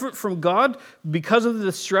get comfort from God because of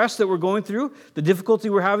the stress that we're going through, the difficulty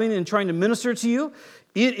we're having in trying to minister to you,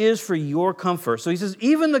 it is for your comfort. So he says,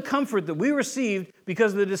 even the comfort that we received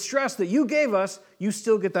because of the distress that you gave us, you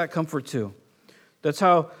still get that comfort too. That's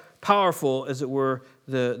how powerful, as it were,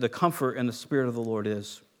 the comfort and the Spirit of the Lord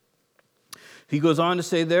is. He goes on to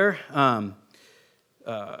say there,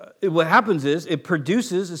 what happens is, it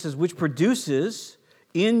says, which produces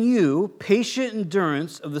in you patient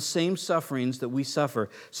endurance of the same sufferings that we suffer.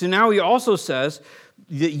 So now he also says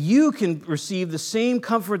that you can receive the same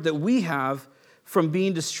comfort that we have from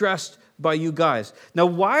being distressed by you guys. Now,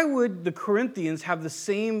 why would the Corinthians have the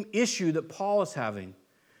same issue that Paul is having?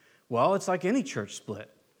 Well, it's like any church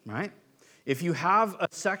split, right? If you have a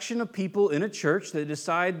section of people in a church that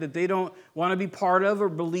decide that they don't want to be part of or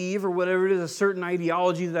believe or whatever it is, a certain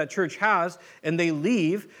ideology that church has, and they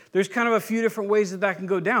leave, there's kind of a few different ways that can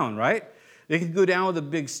go down, right? They can go down with a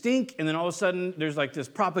big stink, and then all of a sudden there's like this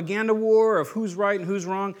propaganda war of who's right and who's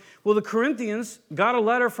wrong. Well, the Corinthians got a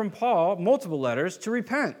letter from Paul, multiple letters, to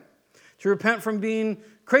repent from being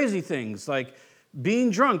crazy things like being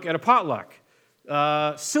drunk at a potluck,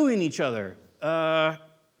 suing each other,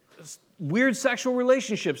 weird sexual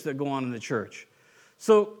relationships that go on in the church.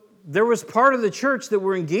 So there was part of the church that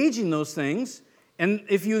were engaging those things, and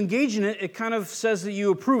if you engage in it, it kind of says that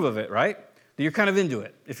you approve of it, right? That you're kind of into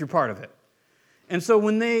it, if you're part of it. And so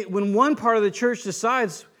when one part of the church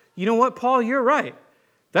decides, you know what, Paul, you're right.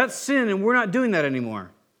 That's sin, and we're not doing that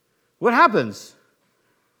anymore. What happens?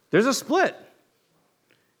 There's a split.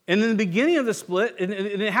 And in the beginning of the split, and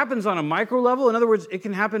it happens on a micro level. In other words, it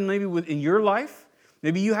can happen maybe in your life.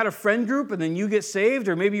 Maybe you had a friend group and then you get saved,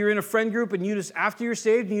 or maybe you're in a friend group and after you're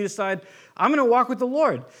saved and you decide, I'm going to walk with the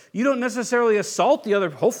Lord. You don't necessarily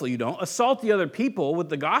hopefully you don't, assault the other people with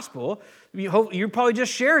the gospel. You're probably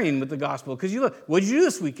just sharing with the gospel because what'd you do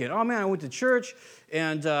this weekend? Oh man, I went to church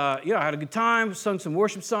and I had a good time, sung some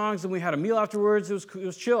worship songs, and we had a meal afterwards. It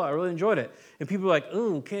was chill. I really enjoyed it. And people are like,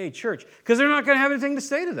 oh, okay, church. Because they're not going to have anything to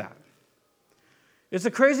say to that. It's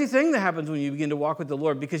a crazy thing that happens when you begin to walk with the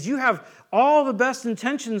Lord, because you have all the best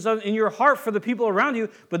intentions in your heart for the people around you,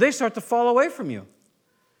 but they start to fall away from you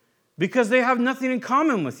because they have nothing in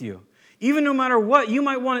common with you. Even no matter what, you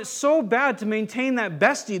might want it so bad to maintain that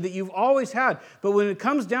bestie that you've always had, but when it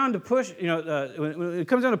comes down to pushing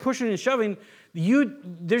and shoving,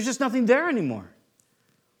 there's just nothing there anymore.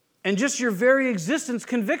 And just your very existence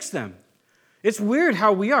convicts them. It's weird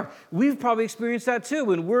how we are. We've probably experienced that too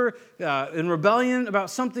when we're in rebellion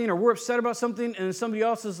about something, or we're upset about something, and somebody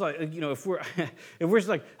else is like, if we're just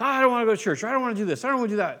like, I don't want to go to church, or I don't want to do this, I don't want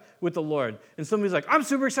to do that with the Lord, and somebody's like, I'm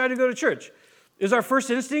super excited to go to church. Is our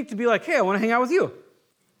first instinct to be like, hey, I want to hang out with you?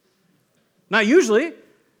 Not usually.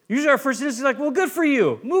 Usually our first instinct is like, well, good for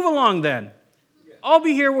you. Move along then. I'll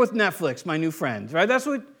be here with Netflix, my new friend, right? That's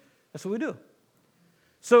what we do.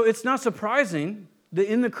 So it's not surprising that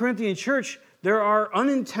in the Corinthian church, there are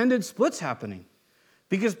unintended splits happening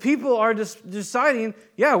because people are deciding,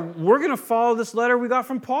 we're going to follow this letter we got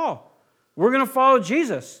from Paul. We're going to follow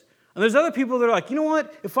Jesus. And there's other people that are like, you know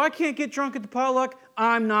what? If I can't get drunk at the potluck,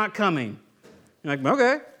 I'm not coming. You're like,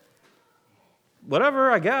 okay,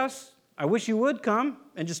 whatever, I guess. I wish you would come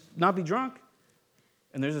and just not be drunk.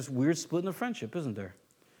 And there's this weird split in the friendship, isn't there?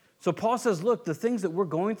 So Paul says, look, the things that we're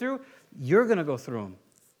going through, you're going to go through them.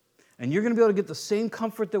 And you're going to be able to get the same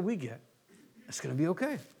comfort that we get. It's going to be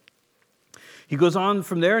okay. He goes on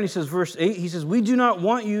from there and he says, verse 8, he says, we do not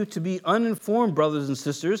want you to be uninformed, brothers and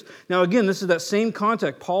sisters. Now again, this is that same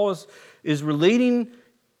context. Paul is relating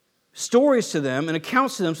stories to them and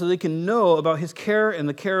accounts to them so they can know about his care and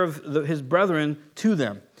the care of his brethren to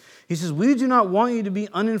them. He says, we do not want you to be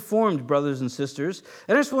uninformed, brothers and sisters.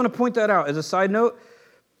 And I just want to point that out as a side note.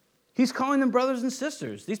 He's calling them brothers and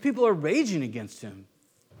sisters. These people are raging against him.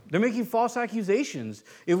 They're making false accusations.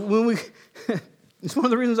 It's one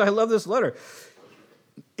of the reasons I love this letter.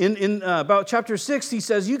 In about chapter 6, he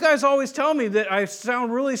says, you guys always tell me that I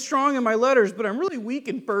sound really strong in my letters, but I'm really weak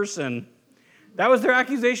in person. That was their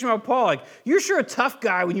accusation about Paul. Like, you're sure a tough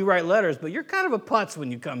guy when you write letters, but you're kind of a putz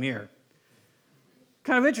when you come here.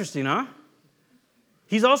 Kind of interesting, huh?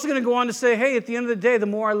 He's also going to go on to say, hey, at the end of the day, the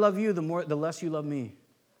more I love you, the less you love me.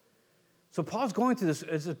 So Paul's going through this.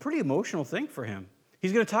 It's a pretty emotional thing for him.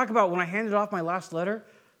 He's going to talk about when I handed off my last letter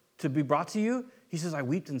to be brought to you, he says, I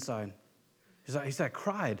wept inside. He said, I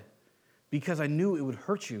cried because I knew it would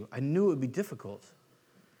hurt you. I knew it would be difficult.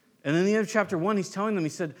 And then in the end of chapter 1, he's telling them, he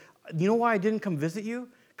said, you know why I didn't come visit you?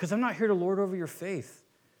 Because I'm not here to lord over your faith.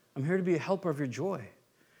 I'm here to be a helper of your joy.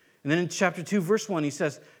 And then in chapter 2, verse 1, he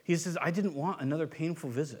says, I didn't want another painful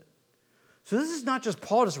visit. So this is not just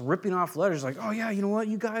Paul just ripping off letters like, oh yeah, you know what,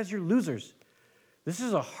 you guys, you're losers. This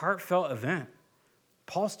is a heartfelt event.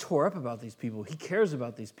 Paul's tore up about these people. He cares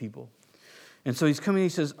about these people. And so he's coming, he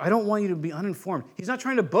says, I don't want you to be uninformed. He's not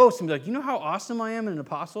trying to boast and be like, you know how awesome I am as an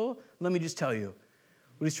apostle? Let me just tell you.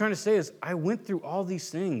 What he's trying to say is, I went through all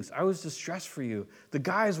these things. I was distressed for you. The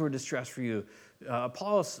guys were distressed for you.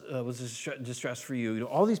 Apollos was distressed for you.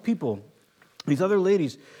 All these people, these other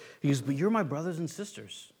ladies. He goes, but you're my brothers and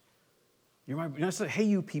sisters. You're not saying, hey,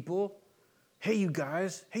 you people. Hey, you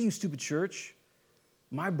guys. Hey, you stupid church.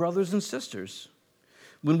 My brothers and sisters.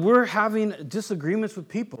 When we're having disagreements with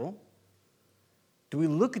people, do we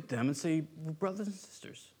look at them and say, we're brothers and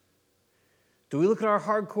sisters? Do we look at our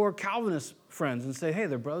hardcore Calvinist friends and say, hey,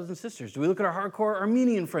 they're brothers and sisters? Do we look at our hardcore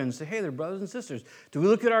Armenian friends and say, hey, they're brothers and sisters? Do we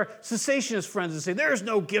look at our cessationist friends and say, there's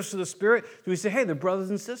no gifts of the Spirit? Do we say, hey, they're brothers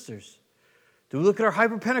and sisters? Do we look at our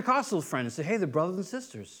hyper-Pentecostal friend and say, hey, they're brothers and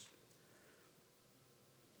sisters?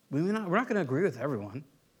 We're not going to agree with everyone,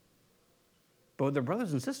 but they're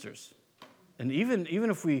brothers and sisters. And even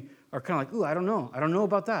if we are kind of like, ooh, I don't know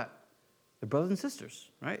about that. They're brothers and sisters,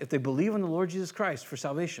 right? If they believe in the Lord Jesus Christ for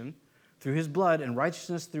salvation, through his blood and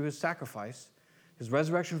righteousness through his sacrifice, his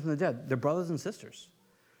resurrection from the dead, they're brothers and sisters.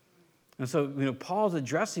 And so, Paul's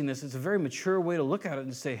addressing this. It's a very mature way to look at it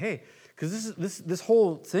and to say, hey, because this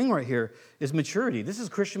whole thing right here is maturity. This is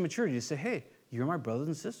Christian maturity to say, hey, you're my brothers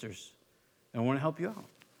and sisters, and I want to help you out.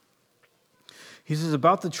 He says,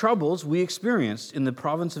 about the troubles we experienced in the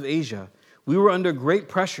province of Asia, we were under great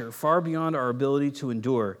pressure, far beyond our ability to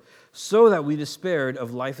endure, so that we despaired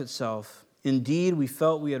of life itself. Indeed, we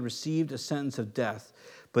felt we had received a sentence of death,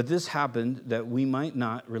 but this happened that we might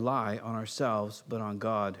not rely on ourselves, but on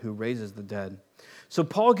God, who raises the dead. So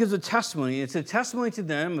Paul gives a testimony. It's a testimony to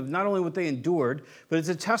them of not only what they endured, but it's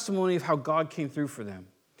a testimony of how God came through for them.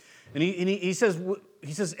 And he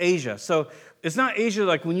says Asia. So it's not Asia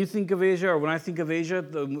like when you think of Asia or when I think of Asia,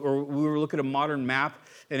 or we were looking at a modern map,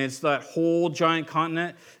 and it's that whole giant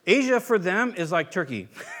continent. Asia for them is like Turkey,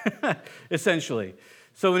 essentially.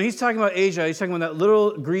 So when he's talking about Asia, he's talking about that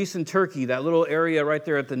little Greece and Turkey, that little area right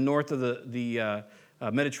there at the north of the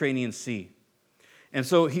Mediterranean Sea. And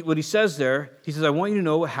so what he says there, he says, I want you to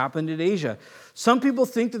know what happened in Asia. Some people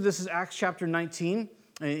think that this is Acts chapter 19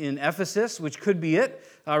 in Ephesus, which could be it.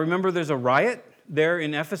 Remember, there's a riot there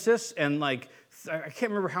in Ephesus, and I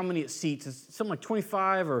can't remember how many it seats. It's something like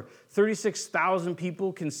 25 or 36,000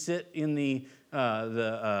 people can sit in the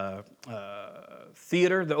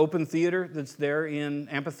theater, the open theater that's there in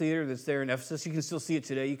amphitheater that's there in Ephesus. You can still see it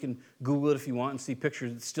today. You can Google it if you want and see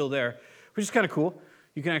pictures. It's still there, which is kind of cool.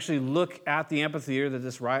 You can actually look at the amphitheater that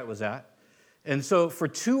this riot was at. And so for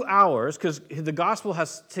 2 hours, because the gospel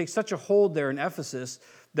takes such a hold there in Ephesus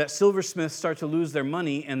that silversmiths start to lose their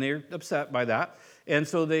money, and they're upset by that. And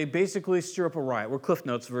so they basically stir up a riot. We're Cliff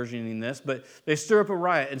Notes versioning this, but they stir up a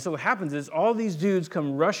riot. And so what happens is all these dudes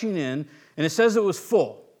come rushing in, and it says it was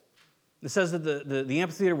full. It says that the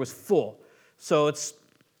amphitheater was full. So it's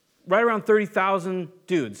right around 30,000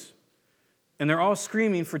 dudes. And they're all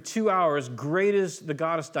screaming for 2 hours, great is the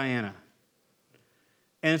goddess Diana.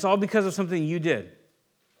 And it's all because of something you did.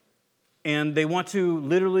 And they want to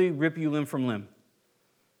literally rip you limb from limb.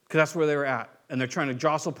 Because that's where they were at. And they're trying to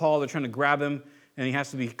jostle Paul, they're trying to grab him, and he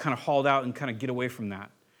has to be kind of hauled out and kind of get away from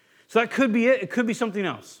that. So that could be it. It could be something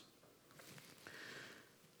else.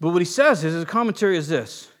 But what he says is, his commentary is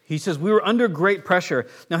this. He says, we were under great pressure.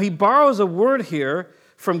 Now, he borrows a word here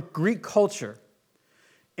from Greek culture.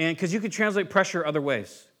 And because you could translate pressure other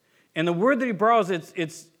ways. And the word that he borrows,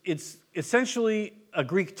 it's essentially a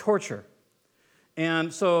Greek torture.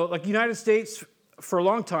 And so, like the United States, for a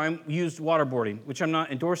long time, used waterboarding, which I'm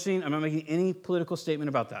not endorsing. I'm not making any political statement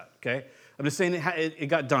about that, okay? I'm just saying it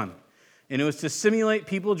got done. And it was to simulate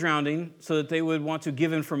people drowning so that they would want to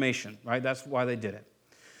give information, right? That's why they did it.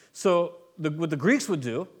 So what the Greeks would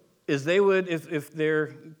do is they would,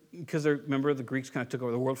 remember the Greeks kind of took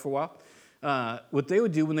over the world for a while, what they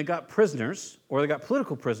would do when they got prisoners, or they got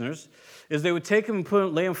political prisoners, is they would take them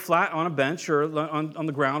and lay them flat on a bench or on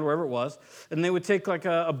the ground, wherever it was, and they would take like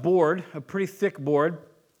a board, a pretty thick board,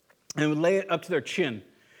 and would lay it up to their chin.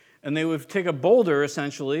 And they would take a boulder,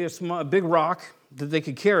 essentially, a big rock that they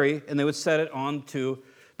could carry, and they would set it onto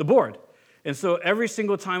the board. And so every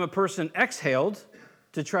single time a person exhaled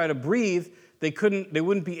to try to breathe, they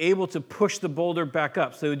wouldn't be able to push the boulder back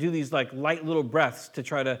up. So they would do these like light little breaths to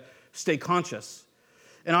try to stay conscious.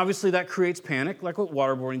 And obviously that creates panic, like what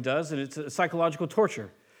waterboarding does, and it's a psychological torture.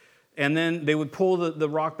 And then they would pull the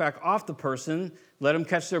rock back off the person, let them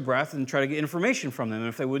catch their breath, and try to get information from them. And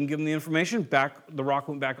if they wouldn't give them the information, the rock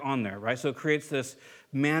went back on there, right? So it creates this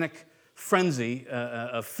manic frenzy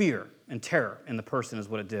of fear and terror in the person is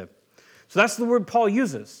what it did. So that's the word Paul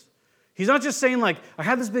uses. He's not just saying like, I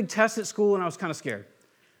had this big test at school and I was kind of scared.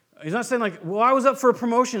 He's not saying like, well, I was up for a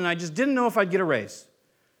promotion and I just didn't know if I'd get a raise.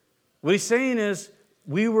 What he's saying is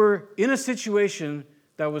we were in a situation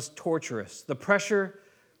that was torturous. The pressure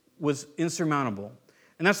was insurmountable.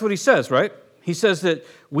 And that's what he says, right? He says that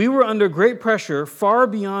we were under great pressure far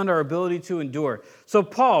beyond our ability to endure. So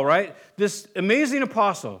Paul, right, this amazing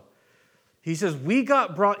apostle, he says we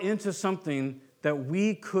got brought into something that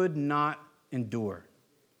we could not endure.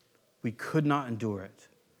 We could not endure it.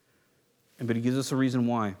 But he gives us a reason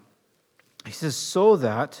why. He says, so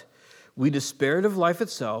that we despaired of life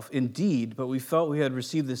itself, indeed, but we felt we had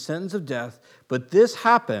received the sentence of death. But this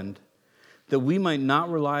happened that we might not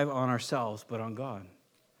rely on ourselves, but on God.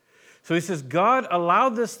 So he says, God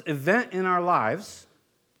allowed this event in our lives,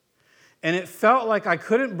 and it felt like I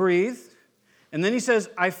couldn't breathe. And then he says,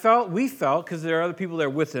 we felt, because there are other people there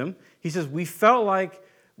with him, he says, we felt like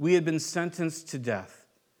we had been sentenced to death.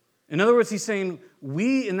 In other words, he's saying,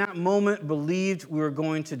 we in that moment believed we were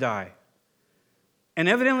going to die. And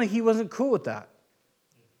evidently he wasn't cool with that.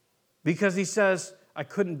 Because he says, I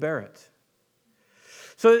couldn't bear it.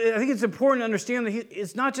 So I think it's important to understand that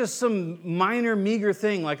it's not just some minor, meager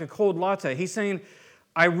thing like a cold latte. He's saying,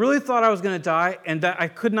 I really thought I was going to die, and that I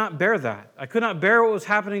could not bear that. I could not bear what was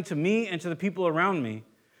happening to me and to the people around me,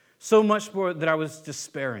 so much more that I was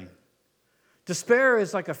despairing. Despair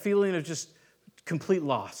is like a feeling of just complete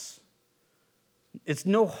loss. It's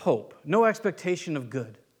no hope, no expectation of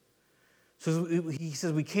good. So he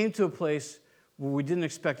says we came to a place where we didn't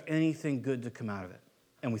expect anything good to come out of it,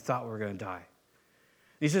 and we thought we were going to die.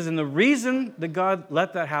 He says, and the reason that God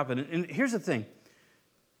let that happen, and here's the thing,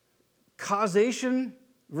 causation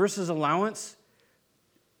versus allowance,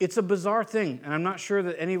 it's a bizarre thing, and I'm not sure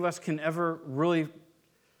that any of us can ever really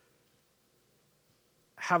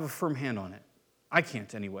have a firm hand on it. I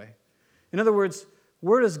can't anyway. In other words,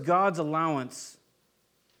 where does God's allowance,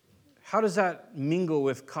 how does that mingle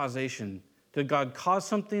with causation? Did God cause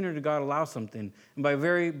something or did God allow something?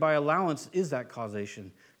 And by allowance, is that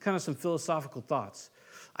causation? Kind of some philosophical thoughts.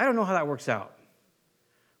 I don't know how that works out.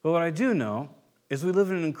 But what I do know is we live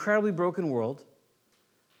in an incredibly broken world,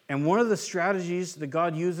 and one of the strategies that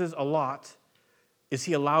God uses a lot is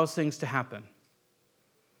he allows things to happen.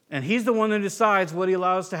 And he's the one that decides what he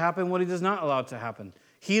allows to happen, what he does not allow to happen.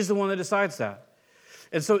 He's the one that decides that.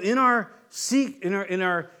 And so in our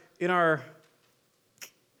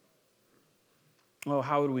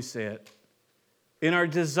how would we say it? In our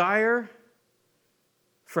desire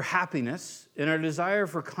for happiness, in our desire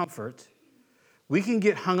for comfort, we can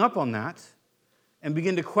get hung up on that and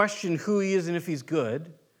begin to question who he is and if he's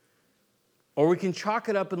good. Or we can chalk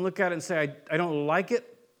it up and look at it and say, I don't like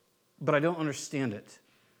it, but I don't understand it.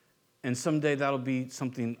 And someday that'll be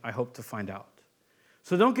something I hope to find out.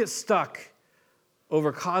 So don't get stuck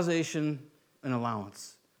over causation and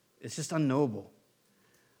allowance. It's just unknowable.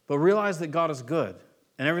 But realize that God is good,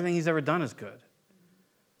 and everything he's ever done is good.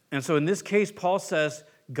 And so in this case, Paul says,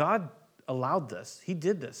 God allowed this. He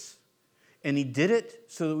did this. And he did it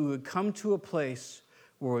so that we would come to a place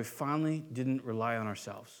where we finally didn't rely on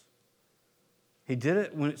ourselves. He did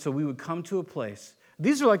it so we would come to a place.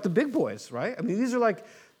 These are like the big boys, right? I mean, these are like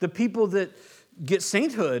the people that get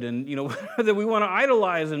sainthood and, that we want to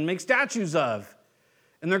idolize and make statues of.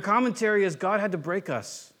 And their commentary is God had to break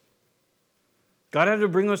us. God had to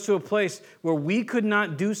bring us to a place where we could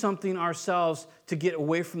not do something ourselves to get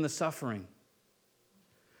away from the suffering.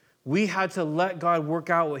 We had to let God work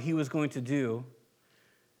out what he was going to do.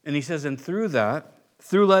 And he says, and through that,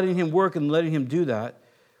 through letting him work and letting him do that,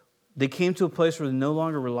 they came to a place where they no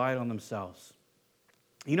longer relied on themselves.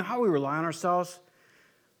 You know how we rely on ourselves?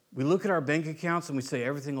 We look at our bank accounts and we say,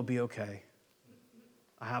 everything will be okay.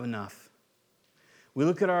 I have enough. We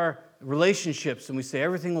look at our relationships and we say,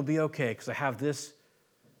 everything will be okay because I have this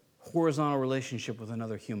horizontal relationship with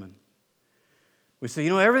another human. We say,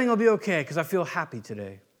 everything will be okay because I feel happy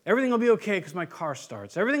today. Everything will be okay because my car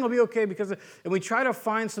starts. Everything will be okay because... And we try to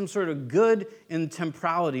find some sort of good in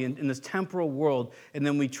temporality, in this temporal world, and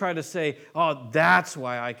then we try to say, oh, that's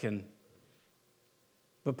why I can...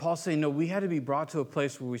 But Paul's saying, no, we had to be brought to a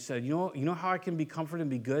place where we said, you know how I can be comforted and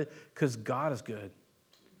be good? Because God is good.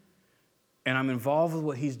 And I'm involved with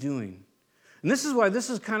what he's doing. And this is why this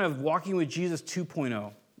is kind of walking with Jesus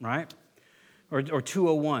 2.0, right? Or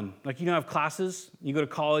 201. Like, you know, have classes, you go to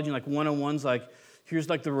college and like 101's like, here's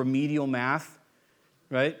like the remedial math,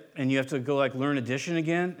 right? And you have to go like learn addition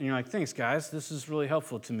again. And you're like, thanks guys, this is really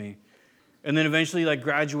helpful to me. And then eventually like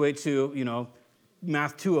graduate to, you know,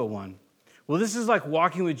 math 201. Well, this is like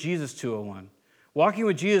walking with Jesus 201. Walking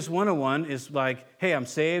with Jesus 101 is like, hey, I'm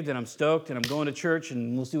saved and I'm stoked and I'm going to church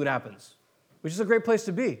and we'll see what happens, which is a great place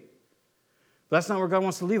to be. But that's not where God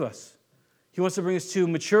wants to leave us. He wants to bring us to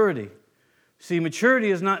maturity. See,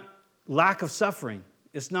 maturity is not lack of suffering.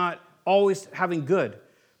 It's not always having good.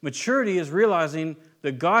 Maturity is realizing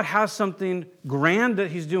that God has something grand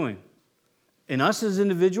that he's doing in us as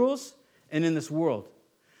individuals and in this world.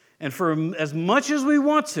 And for as much as we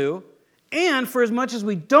want to, and for as much as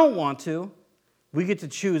we don't want to, we get to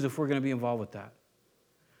choose if we're going to be involved with that.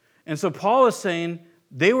 And so Paul is saying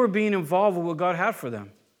they were being involved with what God had for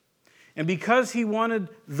them. And because he wanted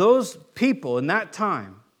those people in that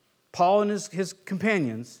time, Paul and his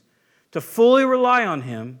companions, to fully rely on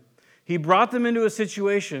him, he brought them into a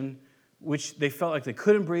situation which they felt like they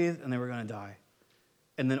couldn't breathe and they were going to die.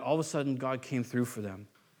 And then all of a sudden, God came through for them.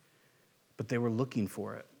 But they were looking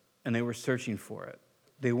for it, and they were searching for it.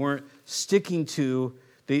 They weren't sticking to,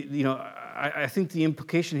 I think the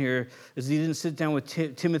implication here is he didn't sit down with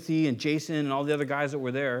Timothy and Jason and all the other guys that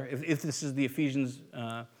were there, if this is the Ephesians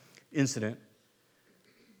incident,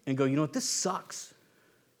 and go, you know what, this sucks.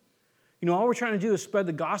 You know, all we're trying to do is spread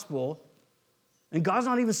the gospel, and God's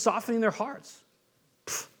not even softening their hearts.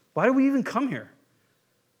 Why do we even come here?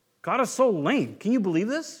 God is so lame. Can you believe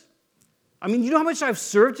this? I mean, you know how much I've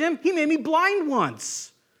served him? He made me blind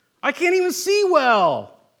once. I can't even see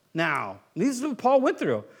well now. This is what Paul went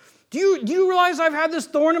through. Do you realize I've had this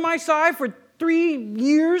thorn in my side for 3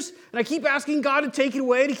 years, and I keep asking God to take it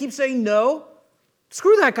away, and he keeps saying no?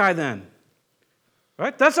 Screw that guy then.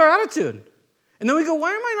 Right? That's our attitude. And then we go,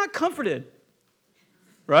 why am I not comforted?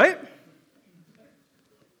 Right?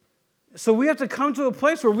 So we have to come to a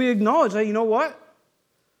place where we acknowledge that, you know what?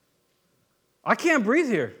 I can't breathe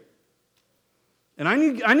here. And I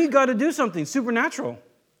need God to do something supernatural.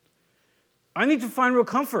 I need to find real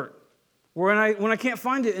comfort. When I can't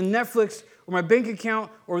find it in Netflix or my bank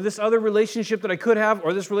account or this other relationship that I could have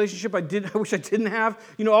or this relationship I wish I didn't have.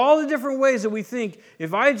 You know, all the different ways that we think,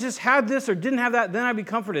 if I just had this or didn't have that, then I'd be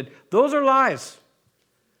comforted. Those are lies.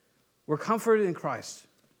 We're comforted in Christ.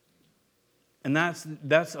 And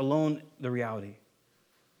that's alone the reality.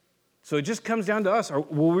 So it just comes down to us.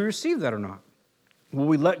 Will we receive that or not? Will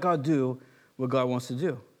we let God do what God wants to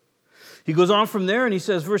do? He goes on from there and he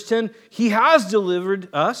says, verse 10, he has delivered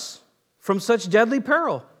us from such deadly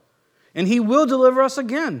peril, and he will deliver us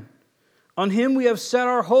again. On him we have set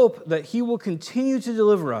our hope that he will continue to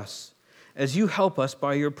deliver us as you help us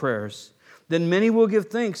by your prayers. Then many will give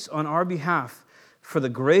thanks on our behalf for the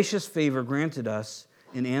gracious favor granted us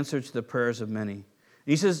in answer to the prayers of many.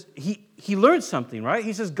 He says he learned something, right?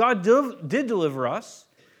 He says God did deliver us,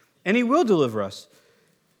 and he will deliver us.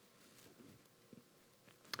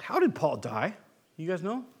 How did Paul die? You guys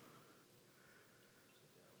know?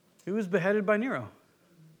 He was beheaded by Nero.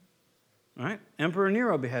 Right? Emperor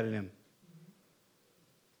Nero beheaded him.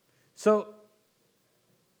 So,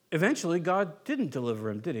 eventually, God didn't deliver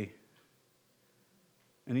him, did he?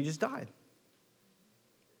 And he just died.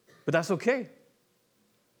 But that's okay,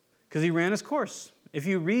 because he ran his course. If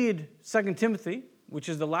you read 2 Timothy, which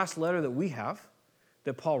is the last letter that we have,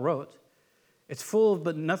 that Paul wrote, it's full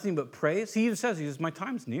of nothing but praise. He even says, my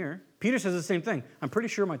time's near. Peter says the same thing. I'm pretty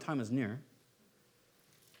sure my time is near.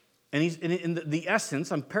 And he's in the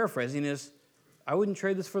essence, I'm paraphrasing, is I wouldn't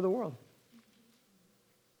trade this for the world.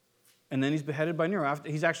 And then he's beheaded by Nero.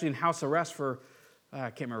 He's actually in house arrest for,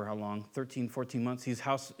 I can't remember how long, 13, 14 months. He's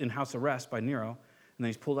in house arrest by Nero. And then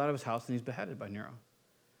he's pulled out of his house and he's beheaded by Nero.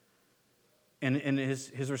 And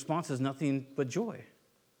his response is nothing but joy.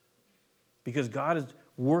 Because God is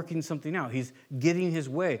working something out. He's getting his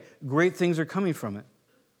way. Great things are coming from it.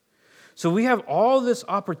 So we have all this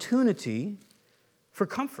opportunity for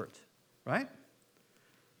comfort, right?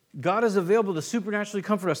 God is available to supernaturally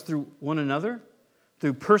comfort us through one another,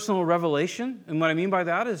 through personal revelation. And what I mean by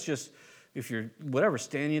that is just, if you're,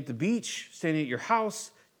 standing at the beach, standing at your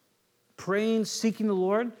house, praying, seeking the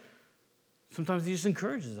Lord, sometimes he just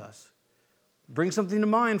encourages us. Bring something to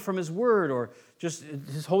mind from his word, or just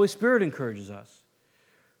his Holy Spirit encourages us.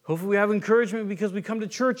 Hopefully we have encouragement because we come to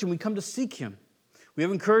church and we come to seek him. We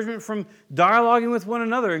have encouragement from dialoguing with one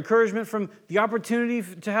another, encouragement from the opportunity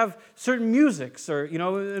to have certain musics or,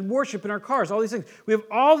 and worship in our cars, all these things. We have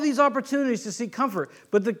all these opportunities to seek comfort.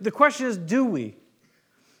 But the question is, do we?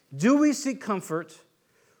 Do we seek comfort,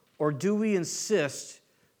 Or do we insist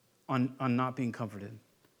on not being comforted? And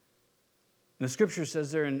the scripture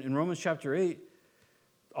says there in Romans chapter 8,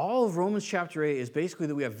 all of Romans chapter 8 is basically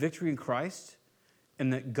that we have victory in Christ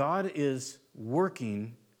and that God is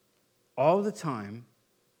working all the time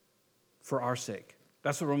for our sake.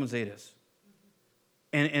 That's what Romans 8 is.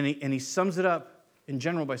 And he sums it up in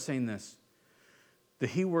general by saying this,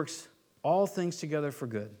 that he works all things together for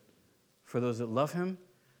good for those that love him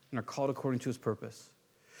and are called according to his purpose.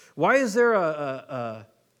 Why is there an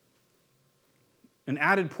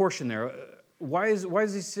added portion there? Why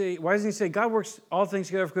does he say God works all things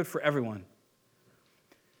together for good for everyone?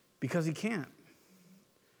 Because he can't.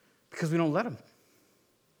 Because we don't let him.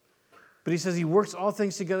 But he says he works all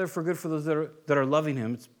things together for good for those that are loving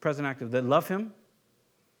him. It's present active. That love him.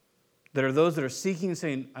 That are those that are seeking and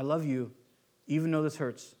saying, I love you, even though this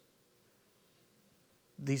hurts.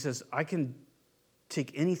 He says, I can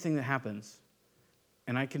take anything that happens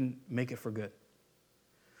and I can make it for good.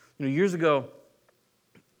 You know, years ago,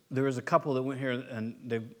 there was a couple that went here and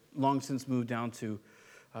they've long since moved down to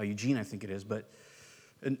Eugene, I think it is.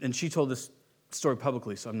 And she told this story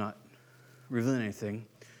publicly, so I'm not revealing anything.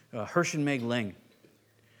 Hirsch and Meg Lang.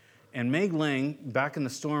 And Meg Lang, back in the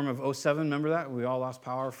storm of 2007, remember that? We all lost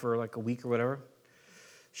power for like a week or whatever.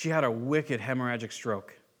 She had a wicked hemorrhagic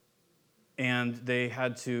stroke. And they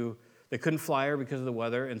couldn't fly her because of the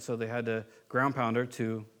weather, and so they had to ground pound her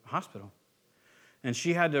to a hospital. And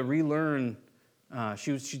she had to relearn,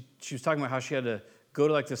 she was talking about how she had to go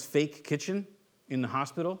to like this fake kitchen in the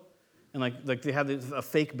hospital, and like they had a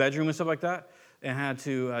fake bedroom and stuff like that, and had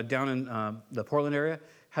to, down in the Portland area,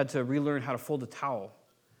 had to relearn how to fold a towel,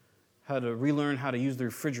 had to relearn how to use the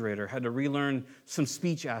refrigerator, had to relearn some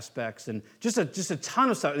speech aspects, and just a ton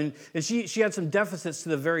of stuff. And she had some deficits to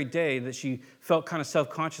the very day that she felt kind of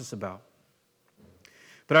self-conscious about.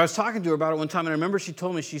 But I was talking to her about it one time, and I remember she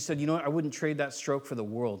told me, she said, you know what, I wouldn't trade that stroke for the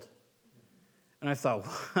world. And I thought,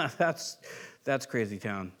 wow, that's crazy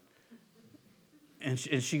town. And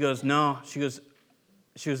she goes, no, she goes,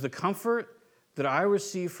 the comfort that I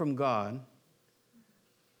receive from God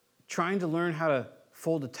trying to learn how to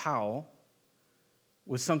fold a towel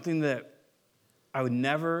was something that I would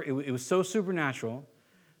never, it was so supernatural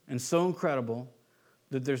and so incredible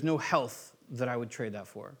that there's no health that I would trade that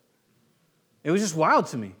for. It was just wild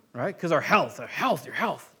to me, right? Because your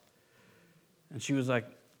health. And she was like,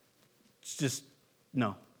 it's just,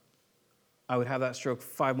 no. I would have that stroke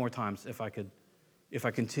 5 more times if I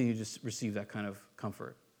continue to receive that kind of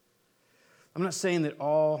comfort. I'm not saying that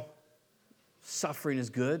all suffering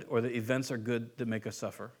is good or that events are good that make us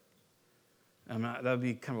suffer. That would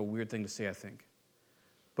be kind of a weird thing to say, I think.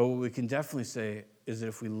 But what we can definitely say is that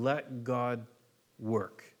if we let God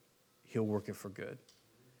work, he'll work it for good.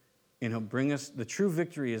 And he'll bring us, the true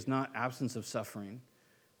victory is not absence of suffering.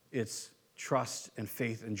 It's trust and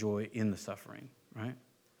faith and joy in the suffering, right?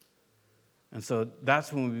 And so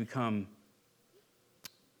that's when we become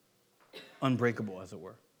unbreakable, as it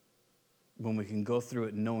were. When we can go through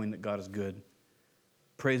it knowing that God is good,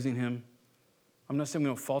 praising him. I'm not saying we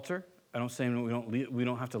don't falter. I don't say we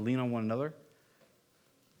don't have to lean on one another,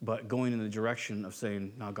 but going in the direction of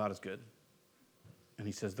saying, no, God is good. And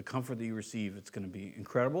he says the comfort that you receive, it's going to be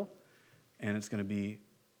incredible, and it's going to be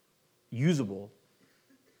usable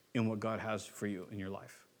in what God has for you in your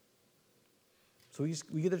life. So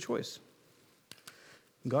we get a choice.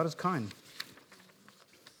 God is kind.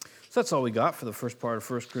 So that's all we got for the first part of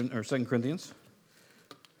 2 Corinthians.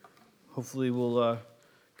 Hopefully we'll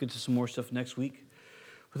get to some more stuff next week.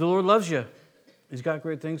 But the Lord loves you. He's got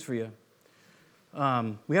great things for you.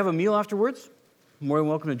 We have a meal afterwards. You're more than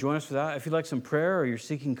welcome to join us for that. If you'd like some prayer or you're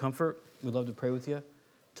seeking comfort, we'd love to pray with you,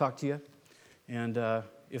 talk to you. And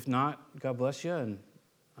if not, God bless you, and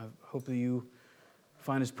I hope that you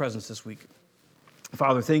find his presence this week.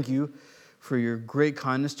 Father, thank you for your great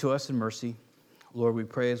kindness to us and mercy. Lord, we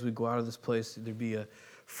pray as we go out of this place that there be a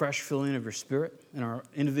fresh filling of your Spirit in our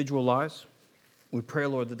individual lives. We pray,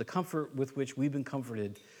 Lord, that the comfort with which we've been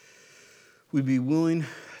comforted, we'd be willing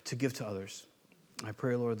to give to others. I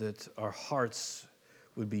pray, Lord, that our hearts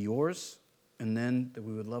would be yours, and then that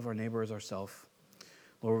we would love our neighbor as ourselves.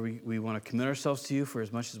 Lord, we want to commit ourselves to you for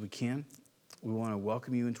as much as we can. We want to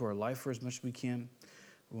welcome you into our life for as much as we can.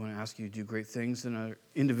 We want to ask you to do great things in our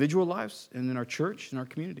individual lives and in our church and our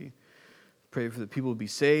community. Pray for the people to be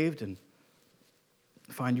saved and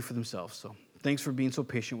find you for themselves. So thanks for being so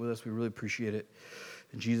patient with us. We really appreciate it.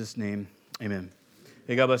 In Jesus' name, amen.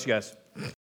 Hey, God bless you guys.